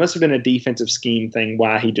really know. It must have been a defensive scheme thing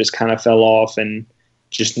why he just kind of fell off and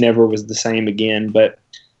just never was the same again. But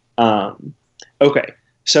okay,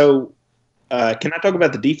 so can I talk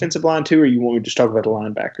about the defensive line too, or you want me to just talk about the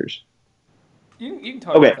linebackers? You can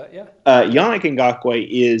talk about that, yeah. Yannick Ngakoue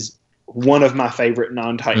is one of my favorite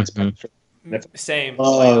non-Titans players. Same. I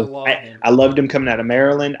love him. I loved him coming out of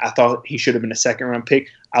Maryland. I thought he should have been a 2nd-round pick.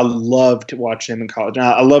 I loved to watch him in college.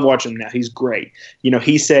 I love watching him now. He's great.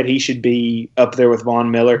 He said he should be up there with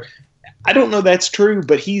Von Miller. I don't know that's true,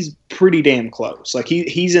 but he's pretty damn close. Like,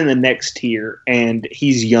 he's in the next tier, and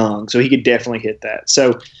he's young, so he could definitely hit that.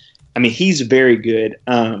 So, I mean, he's very good.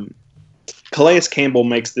 Calais Campbell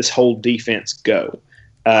makes this whole defense go.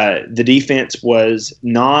 The defense was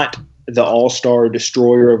not the all-star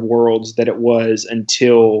destroyer of worlds that it was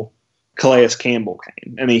until Calais Campbell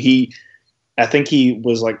came. I mean, I think he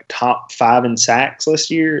was like top 5 in sacks last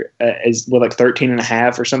year, as with like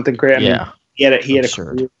 13.5 or something. Crazy. Yeah, he had a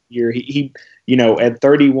career year. He at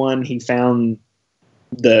 31 he found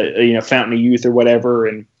the fountain of youth or whatever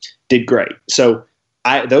and did great. So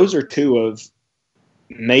those are two of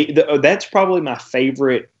that's probably my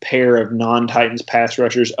favorite pair of non-Titans pass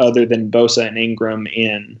rushers other than Bosa and Ingram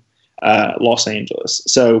in Los Angeles.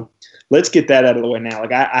 So let's get that out of the way now.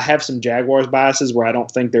 Like, I have some Jaguars biases where I don't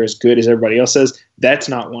think they're as good as everybody else says. That's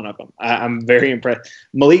not one of them. I'm very impressed.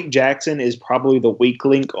 Malik Jackson is probably the weak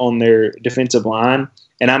link on their defensive line,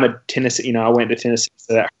 and I'm a Tennessee. I went to Tennessee,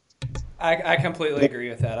 so that. I completely agree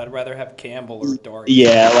with that. I'd rather have Campbell or Dart.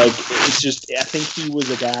 Yeah, like, it's just, I think he was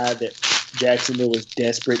a guy that Jacksonville was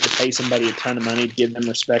desperate to pay somebody a ton of money to give them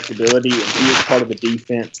respectability, and he was part of a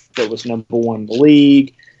defense that was number 1 in the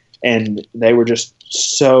league, and they were just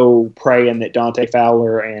so praying that Dante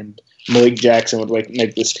Fowler and Malik Jackson would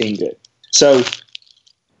make this team good. So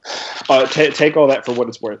take all that for what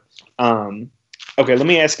it's worth. Okay, let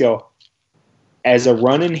me ask y'all. As a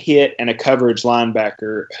run and hit and a coverage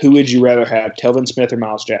linebacker, who would you rather have, Telvin Smith or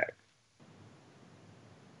Miles Jack?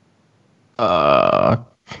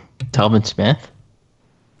 Telvin Smith.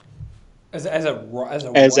 As a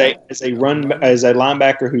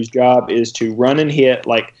linebacker whose job is to run and hit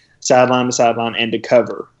like sideline to sideline and to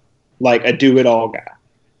cover, like a do-it-all guy.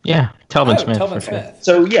 Yeah, Telvin Smith. Telvin Smith.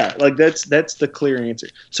 So yeah, like that's the clear answer.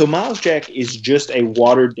 So Miles Jack is just a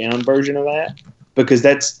watered down version of that, because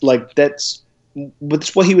that's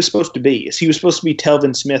what he was supposed to be. He was supposed to be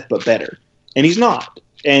Telvin Smith but better, and he's not.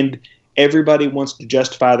 And everybody wants to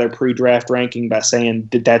justify their pre-draft ranking by saying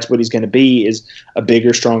that that's what he's going to be, is a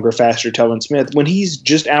bigger, stronger, faster Telvin Smith, when he's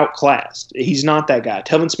just outclassed. He's not that guy.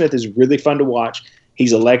 Telvin Smith is really fun to watch.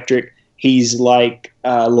 He's electric. He's like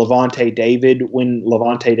Levante David when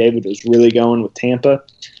Levante David was really going with Tampa.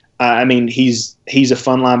 I mean, he's a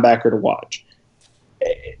fun linebacker to watch.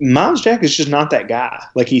 Miles Jack is just not that guy.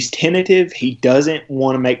 Like, he's tentative. He doesn't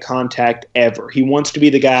want to make contact ever. He wants to be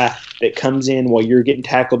the guy that comes in while you're getting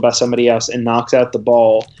tackled by somebody else and knocks out the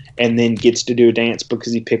ball and then gets to do a dance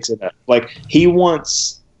because he picks it up. Like, he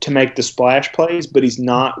wants to make the splash plays, but he's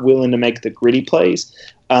not willing to make the gritty plays.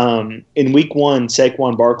 In week 1,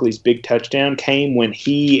 Saquon Barkley's big touchdown came when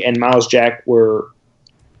he and Miles Jack were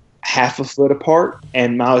half a foot apart,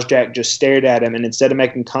 and Miles Jack just stared at him, and instead of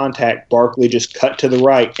making contact, Barkley just cut to the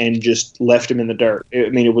right and just left him in the dirt.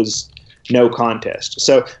 It was no contest.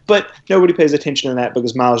 So, but nobody pays attention to that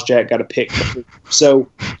because Miles Jack got a pick. So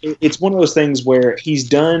it's one of those things where he's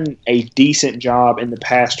done a decent job in the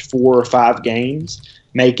past 4 or 5 games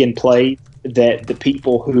making plays that the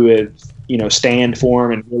people who have, stand for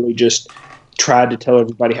him and really just tried to tell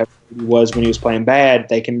everybody how good he was when he was playing bad,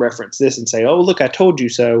 they can reference this and say, oh, look, I told you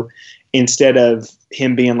so, instead of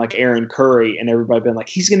him being like Aaron Curry and everybody being like,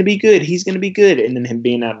 he's going to be good, and then him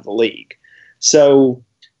being out of the league. So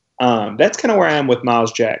that's kind of where I am with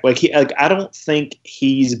Miles Jack. I don't think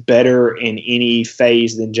he's better in any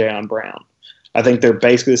phase than Jayon Brown. I think they're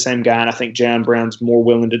basically the same guy, and I think Jayon Brown's more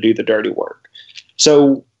willing to do the dirty work.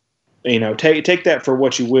 So, take that for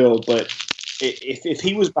what you will, but if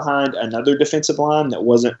he was behind another defensive line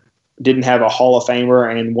that didn't have a Hall of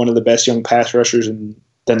Famer and one of the best young pass rushers in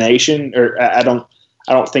the nation, or I don't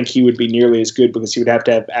think he would be nearly as good because he would have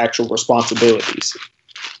to have actual responsibilities.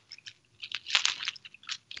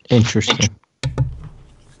 Interesting.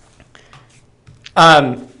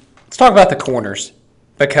 Let's talk about the corners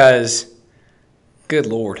because, good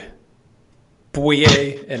Lord,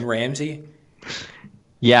 Boye and Ramsey.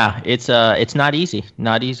 Yeah, it's not easy.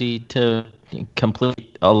 Not easy to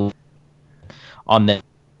complete on that.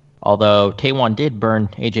 Although Taywan did burn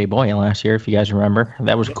A.J. Boye last year, if you guys remember.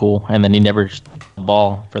 That was cool. And then he never the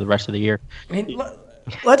ball for the rest of the year. I mean,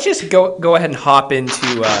 let's just go ahead and hop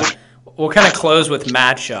into we'll kind of close with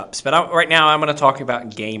matchups. But right now I'm going to talk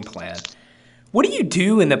about game plan. What do you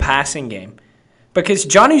do in the passing game? Because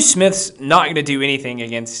Jonnu Smith's not going to do anything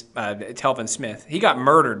against Telvin Smith. He got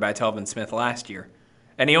murdered by Telvin Smith last year.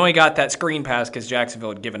 And he only got that screen pass because Jacksonville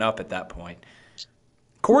had given up at that point.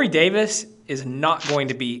 Corey Davis is not going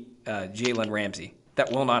to beat Jalen Ramsey.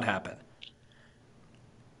 That will not happen.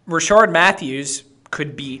 Rashard Matthews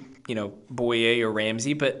could beat, Boye or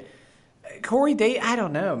Ramsey, but Corey Davis, I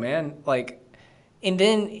don't know, man. And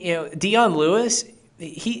then, Dion Lewis,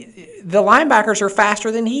 the linebackers are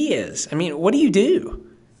faster than he is. I mean, what do you do?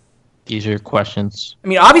 These are questions. I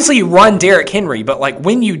mean, obviously you run Derrick Henry, but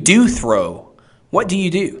when you do throw, what do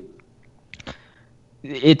you do?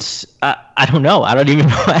 It's I don't know. I don't even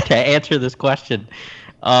know how to answer this question,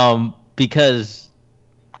 because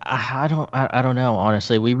I don't know.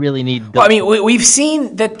 Honestly, we really need. Well, I mean, we've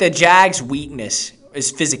seen that the Jags' weakness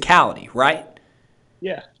is physicality, right?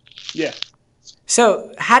 Yeah.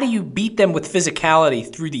 So how do you beat them with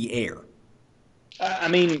physicality through the air?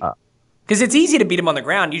 Because it's easy to beat them on the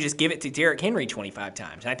ground. You just give it to Derrick Henry 25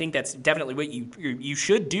 times. And I think that's definitely what you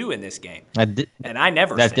should do in this game. And I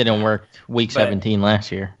never. That didn't work. Week 17 last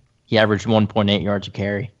year, he averaged 1.8 yards a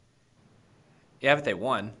carry. Yeah, but they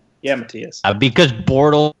won. Yeah, Matthias. Because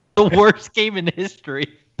Bortles, the worst game in history,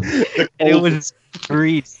 and it was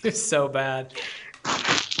Brees. It's so bad.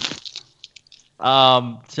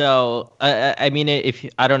 So I mean, if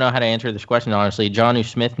I don't know how to answer this question honestly, Jonnu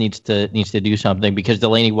Smith needs to do something because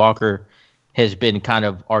Delanie Walker has been kind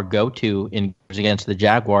of our go-to in games against the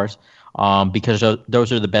Jaguars, because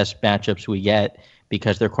those are the best matchups we get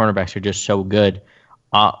because their cornerbacks are just so good.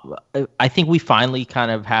 I think we finally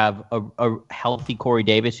kind of have a healthy Corey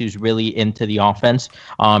Davis who's really into the offense,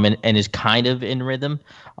 and is kind of in rhythm.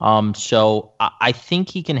 So I think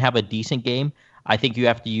he can have a decent game. I think you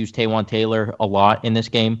have to use Taywan Taylor a lot in this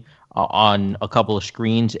game on a couple of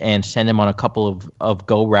screens and send him on a couple of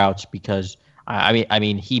go routes because I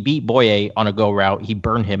mean he beat Boye on a go route. He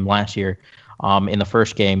burned him last year in the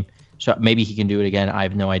first game. So maybe he can do it again. I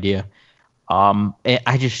have no idea.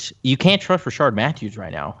 You can't trust Rashard Matthews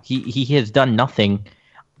right now. He has done nothing.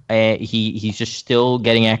 He's just still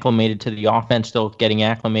getting acclimated to the offense, still getting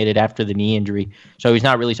acclimated after the knee injury. So he's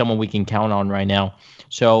not really someone we can count on right now.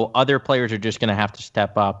 So other players are just going to have to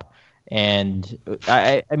step up. And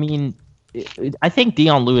I mean, I think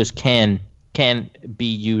Dion Lewis can be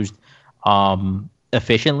used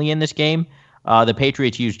efficiently in this game. The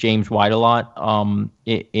Patriots used James White a lot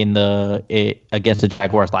against the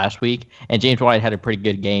Jaguars last week, and James White had a pretty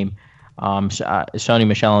good game. Sony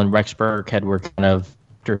Michel and Rex Burkhead were kind of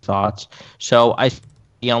afterthoughts. So I think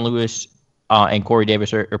Dion Lewis and Corey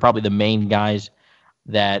Davis are probably the main guys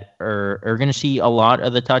that are going to see a lot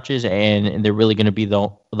of the touches, and they're really going to be the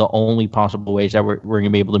only possible ways that we're going to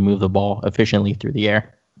be able to move the ball efficiently through the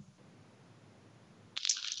air.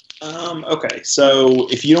 Okay, so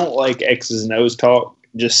if you don't like X's and O's talk,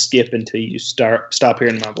 just skip until you stop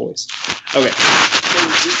hearing my voice. Okay, so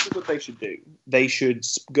this is what they should do. They should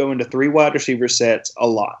go into 3 wide receiver sets a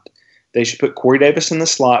lot. They should put Corey Davis in the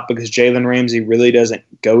slot because Jalen Ramsey really doesn't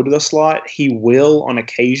go to the slot. He will on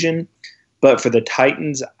occasion, but for the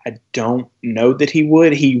Titans, I don't know that he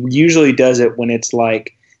would. He usually does it when it's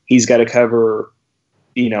like he's got to cover,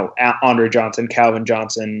 Andre Johnson, Calvin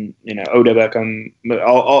Johnson, Odell Beckham,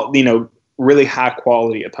 all really high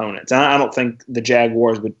quality opponents. I don't think the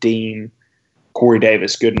Jaguars would deem Corey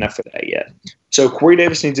Davis good enough for that yet. So Corey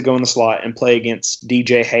Davis needs to go in the slot and play against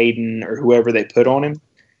DJ Hayden or whoever they put on him.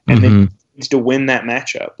 And then he needs to win that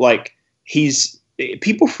matchup. Like,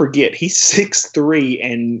 people forget he's 6'3"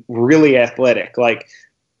 and really athletic. Like,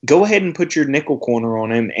 go ahead and put your nickel corner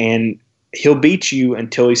on him, and he'll beat you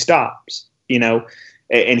until he stops.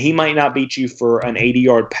 And he might not beat you for an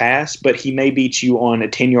 80-yard pass, but he may beat you on a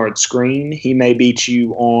 10-yard screen. He may beat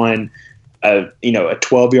you on a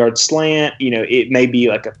 12-yard slant. It may be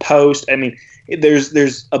like a post. I mean,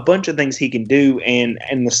 there's a bunch of things he can do, and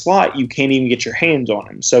in the slot, you can't even get your hands on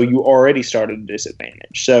him. So you already started a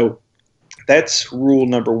disadvantage. So that's rule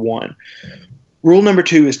number 1. Rule number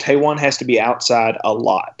 2 is Taywan has to be outside a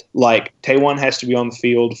lot. Like, Taywan has to be on the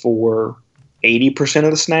field for 80%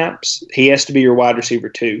 of the snaps. He has to be your wide receiver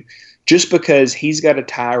too, just because he's got to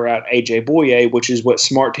tire out A.J. Bouye, which is what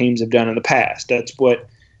smart teams have done in the past. That's what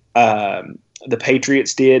the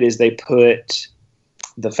Patriots did, is they put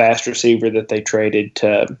the fast receiver that they traded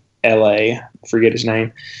to L.A., forget his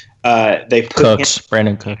name. They put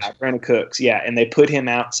Brandon Cooks. Brandon Cooks, yeah, and they put him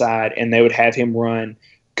outside, and they would have him run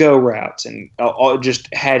go routes and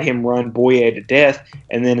just had him run Bouye to death.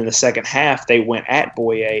 And then in the second half, they went at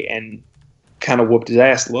Bouye and kind of whooped his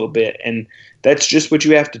ass a little bit. And that's just what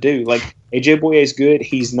you have to do. Like, A.J. Bouye is good.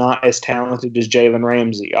 He's not as talented as Jalen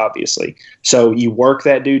Ramsey, obviously. So you work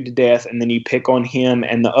that dude to death, and then you pick on him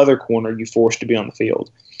and the other corner you force to be on the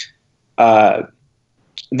field.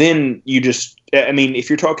 Then you just – I mean, if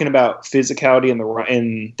you're talking about physicality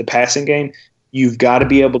in the passing game, you've got to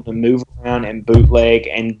be able to move around and bootleg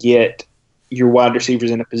and get your wide receivers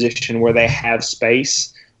in a position where they have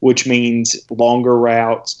space, which means longer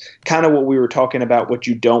routes. Kind of what we were talking about, what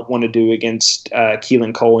you don't want to do against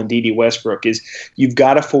Keelan Cole and Dede Westbrook is you've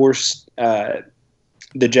got to force the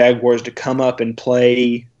Jaguars to come up and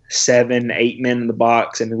play 7-8 men in the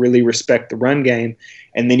box and really respect the run game.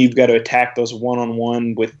 And then you've got to attack those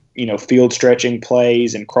one-on-one with, field stretching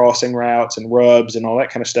plays and crossing routes and rubs and all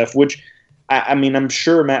that kind of stuff, which, I mean, I'm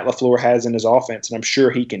sure Matt LaFleur has in his offense, and I'm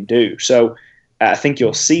sure he can do. So I think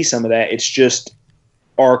you'll see some of that. It's just,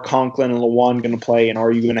 are Conklin and Lewan going to play, and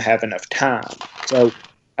are you going to have enough time? So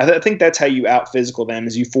I think that's how you out-physical them,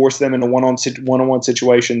 is you force them into one-on-one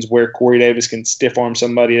situations where Corey Davis can stiff-arm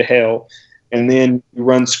somebody to hell, and then you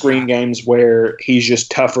run screen games where he's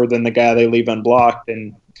just tougher than the guy they leave unblocked,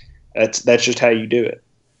 and that's just how you do it.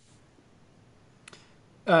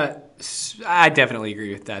 I definitely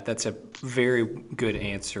agree with that. That's a very good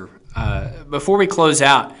answer. Before we close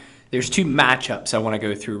out, there's 2 matchups I want to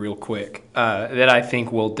go through real quick that I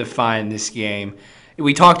think will define this game.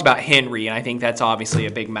 We talked about Henry, and I think that's obviously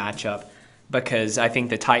a big matchup because I think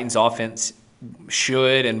the Titans' offense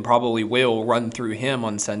should and probably will run through him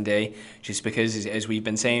on Sunday just because, as we've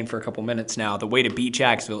been saying for a couple minutes now, the way to beat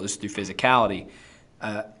Jacksonville is through physicality.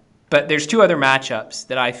 But there's 2 other matchups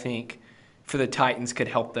that I think for the Titans could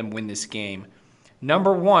help them win this game.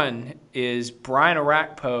 Number 1 is Brian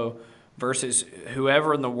Orakpo versus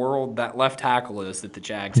whoever in the world that left tackle is that the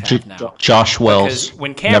Jags have now. Josh Wells.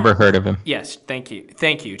 Never heard of him. Yes, thank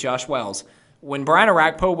you, Josh Wells. When Brian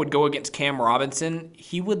Orakpo would go against Cam Robinson,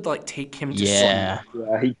 he would take him to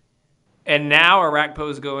sleep. And now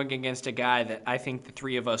Orakpo is going against a guy that I think the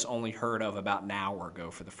 3 of us only heard of about an hour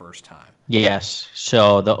ago for the first time. Yes.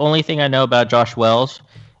 So the only thing I know about Josh Wells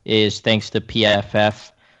is thanks to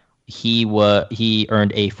PFF. He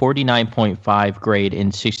earned a 49.5 grade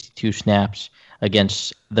in 62 snaps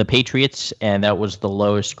against the Patriots, and that was the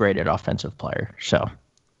lowest graded offensive player. So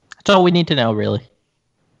that's all we need to know, really.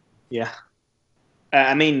 Yeah.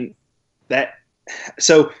 I mean, that –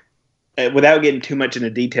 so without getting too much into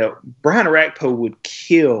detail, Brian Orakpo would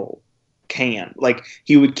kill Cam.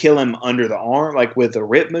 He would kill him under the arm, with a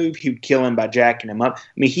rip move. He would kill him by jacking him up. I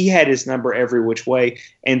mean, he had his number every which way.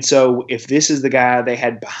 And so if this is the guy they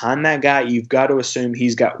had behind that guy, you've got to assume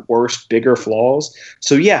he's got worse, bigger flaws.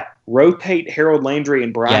 So, yeah, rotate Harold Landry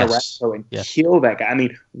and Brian Orakpo and kill that guy. I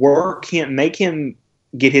mean, work him, make him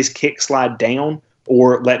get his kick slide down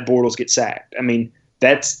or let Bortles get sacked. I mean,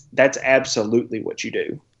 that's absolutely what you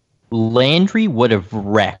do. Landry would have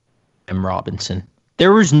wrecked Cam Robinson.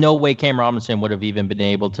 There was no way Cam Robinson would have even been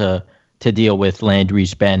able to to deal with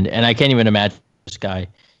Landry's bend, and I can't even imagine this guy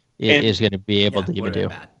is going to be able to even do.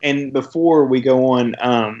 And before we go on,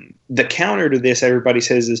 the counter to this, everybody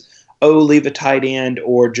says is, oh, leave a tight end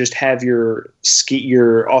or just have your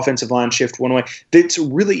offensive line shift one way. That's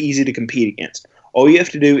really easy to compete against. All you have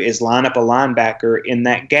to do is line up a linebacker in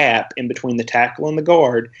that gap in between the tackle and the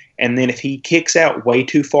guard, and then if he kicks out way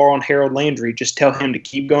too far on Harold Landry, just tell him to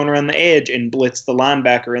keep going around the edge and blitz the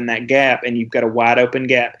linebacker in that gap, and you've got a wide open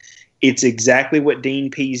gap. It's exactly what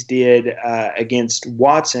Dean Pease did against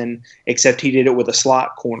Watson, except he did it with a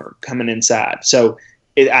slot corner coming inside. So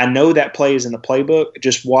I know that play is in the playbook.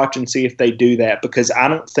 Just watch and see if they do that, because I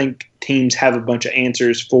don't think teams have a bunch of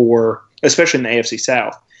answers for, especially in the AFC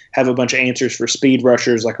South, have a bunch of answers for speed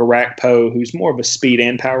rushers like Iraq Poe, who's more of a speed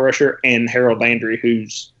and power rusher, and Harold Landry,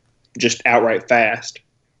 who's just outright fast.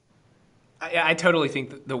 I totally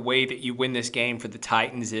think the way that you win this game for the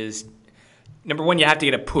Titans is, number one, you have to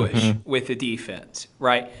get a push with the defense,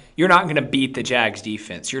 right? You're not going to beat the Jags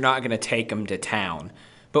defense. You're not going to take them to town.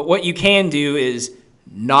 But what you can do is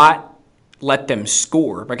not let them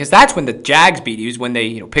score, because that's when the Jags beat you, is when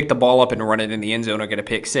they pick the ball up and run it in the end zone or get a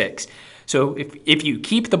pick six. So if you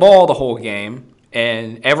keep the ball the whole game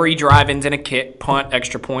and every drive ends in a kick, punt,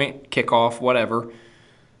 extra point, kickoff, whatever,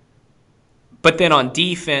 but then on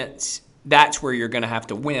defense, that's where you're going to have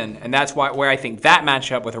to win. And that's where I think that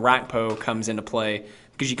matchup with Arakpo comes into play,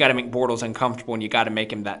 because you got to make Bortles uncomfortable and you got to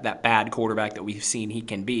make him that bad quarterback that we've seen he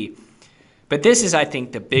can be. But this is, I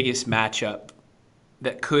think, the biggest matchup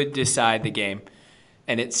that could decide the game,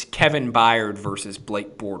 and it's Kevin Byard versus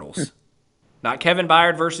Blake Bortles. Not Kevin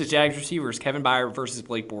Byard versus Jags receivers, Kevin Byard versus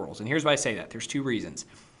Blake Bortles. And here's why I say that. There's two reasons.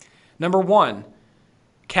 Number one,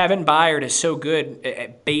 Kevin Byard is so good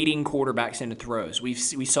at baiting quarterbacks into throws. We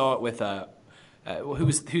saw it with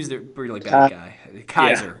who's the really bad guy?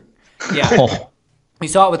 Kaiser. Yeah. We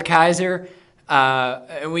saw it with Kaiser,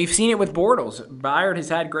 and we've seen it with Bortles. Byard has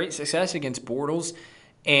had great success against Bortles,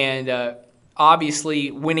 and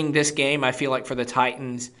obviously winning this game, I feel like for the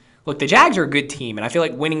Titans, look, the Jags are a good team, and I feel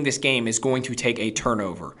like winning this game is going to take a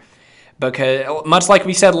turnover. Because much like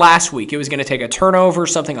we said last week, it was going to take a turnover,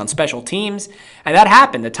 something on special teams, and that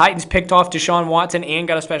happened. The Titans picked off Deshaun Watson and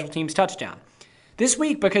got a special teams touchdown. This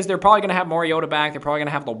week, because they're probably going to have Mariota back, they're probably going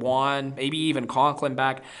to have Lewan, maybe even Conklin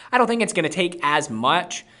back, I don't think it's going to take as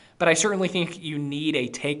much, but I certainly think you need a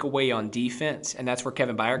takeaway on defense, and that's where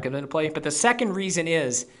Kevin Byard comes into play. But the second reason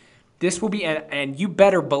is, this will be, and you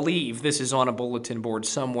better believe this is on a bulletin board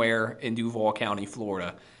somewhere in Duval County,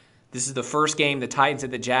 Florida. This is the first game the Titans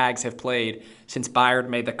and the Jags have played since Byard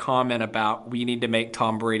made the comment about we need to make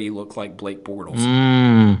Tom Brady look like Blake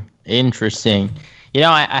Bortles. Interesting.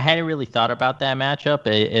 I hadn't really thought about that matchup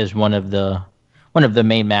as one of the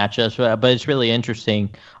main matchups, but it's really interesting.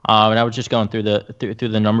 And I was just going through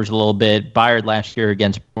the numbers a little bit. Byard last year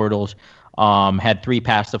against Bortles had 3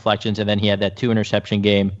 pass deflections, and then he had that 2 interception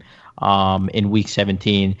game in Week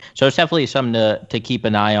 17. So it's definitely something to keep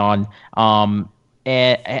an eye on.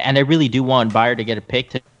 And I really do want Byard to get a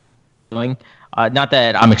pick. Not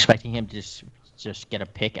that I'm expecting him to just get a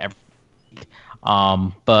pick every week,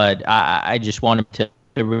 but I just want him to.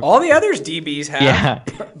 All the others DBs have. Yeah.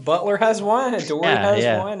 Butler has one, and Dory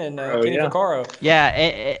has one, and Kenny Vaccaro. Yeah,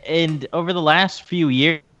 and over the last few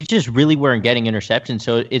years, we just really weren't getting interceptions.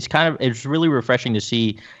 So it's really refreshing to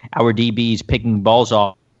see our DBs picking balls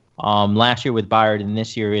off. Last year with Byard, and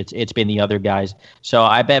this year it's been the other guys. So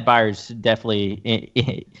I bet Byard's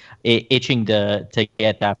definitely itching to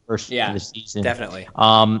get that first of the season. Definitely.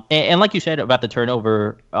 And like you said about the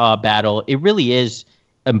turnover battle, it really is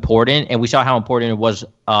important, and we saw how important it was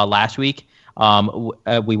last week.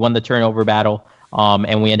 We won the turnover battle,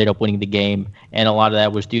 and we ended up winning the game, and a lot of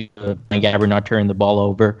that was due to Gabbert not turning the ball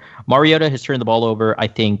over. Mariota has turned the ball over, I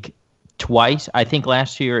think, twice. I think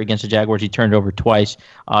last year against the Jaguars, he turned it over twice.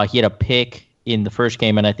 He had a pick in the first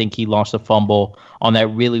game, and I think he lost a fumble on that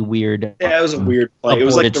really weird. Yeah, it was a weird play. It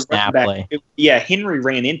was like the snap play. Henry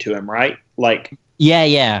ran into him, right? Like.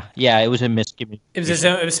 Yeah. It was a miscommunication.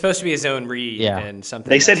 It was supposed to be a zone read and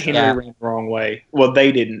something. They said Henry ran the wrong way. Well,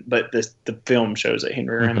 they didn't, but the film shows that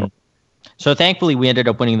Henry ran the wrong way. So thankfully, we ended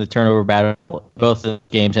up winning the turnover battle both of the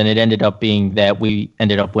games, and it ended up being that we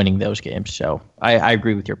ended up winning those games. So I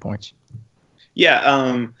agree with your points.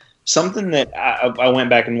 Yeah, something that I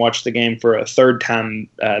went back and watched the game for a third time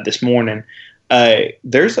this morning.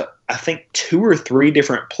 There's, I think, 2 or 3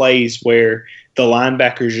 different plays where the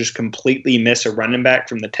linebackers just completely miss a running back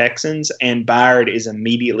from the Texans, and Byard is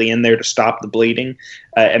immediately in there to stop the bleeding.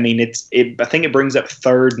 I think it brings up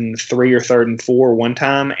 3rd and 3 or 3rd and 4 one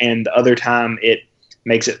time, and the other time it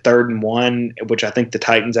makes it 3rd and 1, which I think the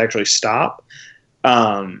Titans actually stop.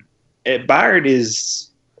 Byard is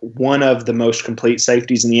one of the most complete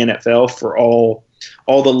safeties in the NFL for all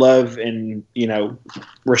the love and,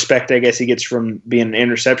 respect I guess he gets from being an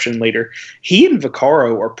interception leader. He and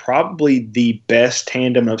Vaccaro are probably the best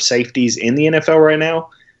tandem of safeties in the NFL right now.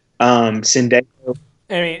 Sendejo.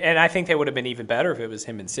 And I think they would have been even better if it was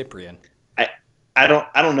him and Cyprien. I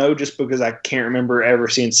don't know, just because I can't remember ever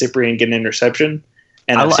seeing Cyprien get an interception,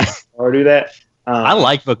 and I've seen Vaccaro do that. I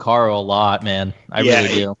like Vaccaro a lot, man. I really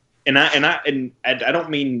do. And I don't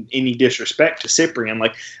mean any disrespect to Cyprien.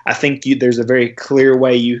 Like, I think there's a very clear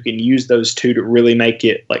way you can use those two to really make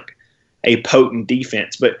it like a potent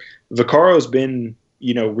defense. But Vaccaro's been,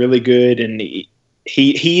 really good, and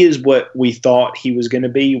he is what we thought he was going to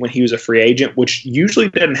be when he was a free agent, which usually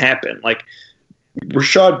doesn't happen. Like,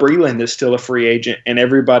 Rashad Breeland is still a free agent, and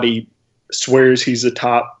everybody swears he's a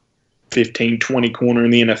top 15, 20 corner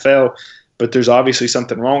in the NFL. But there's obviously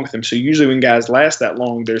something wrong with him. So usually when guys last that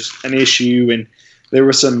long, there's an issue, and there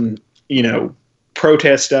was some,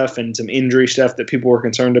 protest stuff and some injury stuff that people were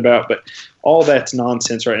concerned about. But all that's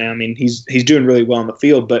nonsense right now. I mean, he's doing really well on the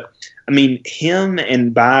field, but I mean, him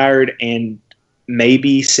and Byard and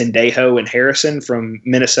maybe Sendejo and Harrison from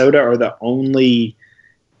Minnesota are the only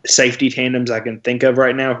safety tandems I can think of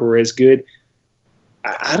right now who are as good.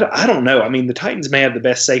 I don't know. I mean, the Titans may have the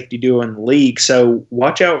best safety duo in the league, so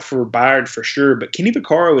watch out for Byard for sure. But Kenny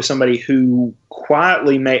Vaccaro is somebody who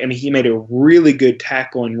quietly he made a really good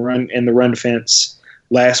tackle and the run defense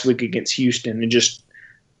last week against Houston, and just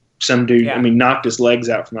some dude, knocked his legs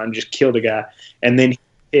out from and just killed a guy. And then he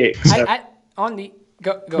picked. So.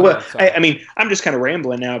 Go ahead. Sorry. I'm just kind of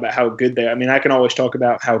rambling now about how good they are. I mean, I can always talk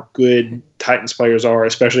about how good Titans players are,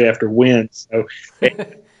 especially after wins. So.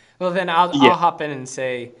 Well, then I'll hop in and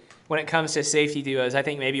say, when it comes to safety duos, I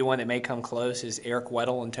think maybe one that may come close is Eric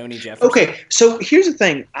Weddle and Tony Jefferson. Okay, so here's the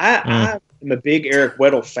thing. I am a big Eric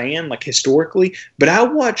Weddle fan, like historically, but I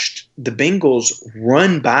watched the Bengals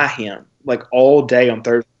run by him like all day on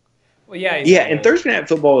Thursday. Well, yeah. And Thursday Night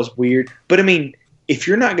Football is weird. But, I mean, if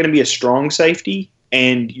you're not going to be a strong safety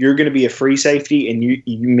and you're going to be a free safety, and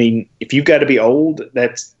if you've got to be old,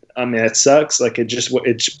 that sucks. Like,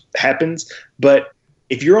 it happens. But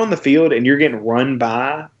if you're on the field and you're getting run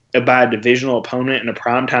by a divisional opponent in a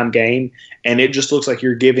primetime game, and it just looks like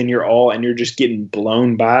you're giving your all and you're just getting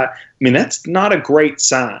blown by, I mean, that's not a great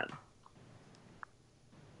sign.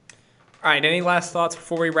 All right, any last thoughts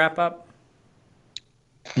before we wrap up?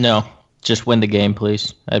 No, just win the game,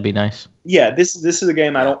 please. That'd be nice. Yeah, this is a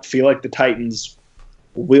game I don't feel like the Titans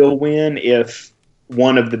will win if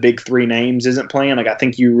one of the big three names isn't playing. Like, I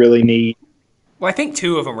think you really need. Well, I think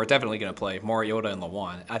two of them are definitely going to play, Mariota and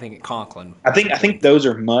Lewan. I think Conklin. I think those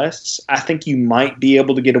are musts. I think you might be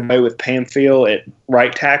able to get away with Pamphile at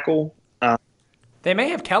right tackle. They may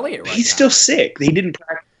have Kelly at right tackle. He's still sick. He didn't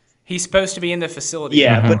practice. He's supposed to be in the facility.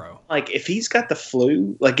 Yeah, but like if he's got the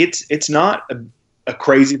flu, like it's not a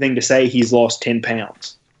crazy thing to say he's lost 10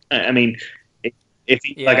 pounds. I mean, if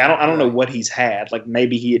he, I don't know what he's had. Like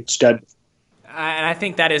maybe he had studied. And I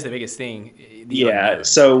think that is the biggest thing.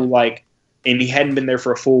 So like. And he hadn't been there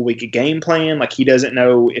for a full week of game plan. Like, he doesn't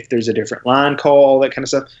know if there's a different line call, all that kind of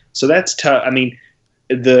stuff. So that's tough. I mean,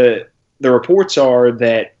 the reports are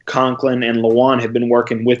that Conklin and Lewan have been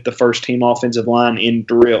working with the first-team offensive line in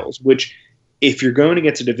drills, which if you're going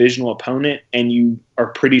against a divisional opponent and you are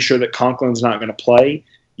pretty sure that Conklin's not going to play,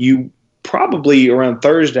 you probably around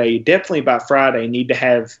Thursday, definitely by Friday, need to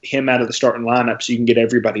have him out of the starting lineup so you can get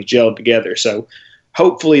everybody gelled together. So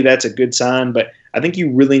hopefully that's a good sign, but I think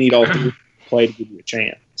you really need all three play to give you a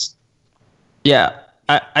chance. Yeah,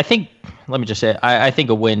 I think, let me just say, I think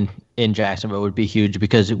a win in Jacksonville would be huge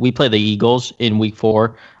because we play the Eagles in week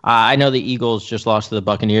 4. I know the Eagles just lost to the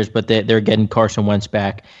Buccaneers, but they're getting Carson Wentz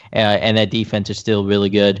back, and that defense is still really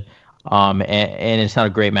good. And it's not a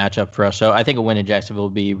great matchup for us. So I think a win in Jacksonville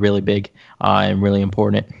would be really big and really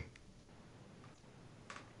important.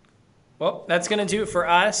 Well, that's going to do it for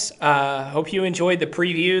us. Hope you enjoyed the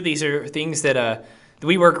preview. These are things that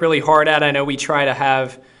we work really hard at. I know we try to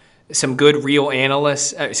have some good real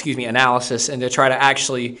analysis, and to try to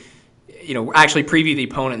actually preview the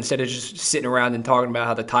opponent instead of just sitting around and talking about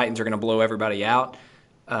how the Titans are going to blow everybody out.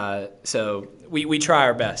 So we try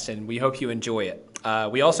our best, and we hope you enjoy it.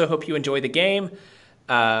 We also hope you enjoy the game.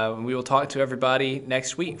 We will talk to everybody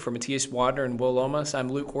next week. For Matthias Wadner and Will Lomas,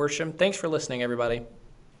 I'm Luke Worsham. Thanks for listening, everybody.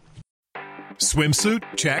 Swimsuit?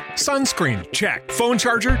 Check. Sunscreen? Check. Phone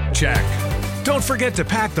charger? Check. Don't forget to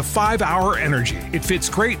pack the 5-Hour Energy. It fits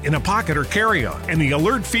great in a pocket or carry-on, and the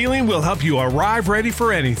alert feeling will help you arrive ready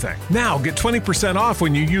for anything. Now get 20% off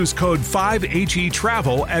when you use code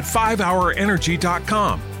 5HETRAVEL at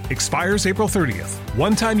 5hourenergy.com. Expires April 30th.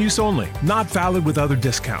 One-time use only. Not valid with other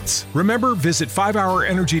discounts. Remember, visit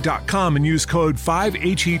 5hourenergy.com and use code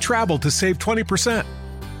 5HETRAVEL to save 20%.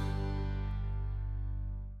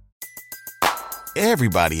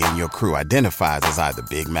 Everybody in your crew identifies as either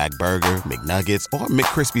Big Mac Burger, McNuggets, or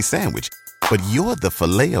McCrispy Sandwich. But you're the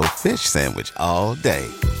Filet-O-Fish Sandwich all day.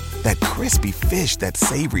 That crispy fish, that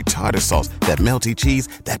savory tartar sauce, that melty cheese,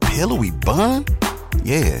 that pillowy bun.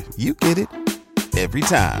 Yeah, you get it. Every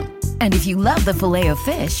time. And if you love the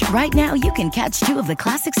Filet-O-Fish, right now you can catch 2 of the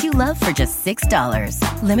classics you love for just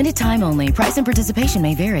 $6. Limited time only. Price and participation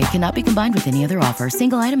may vary. Cannot be combined with any other offer.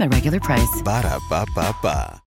 Single item at regular price. Ba-da-ba-ba-ba.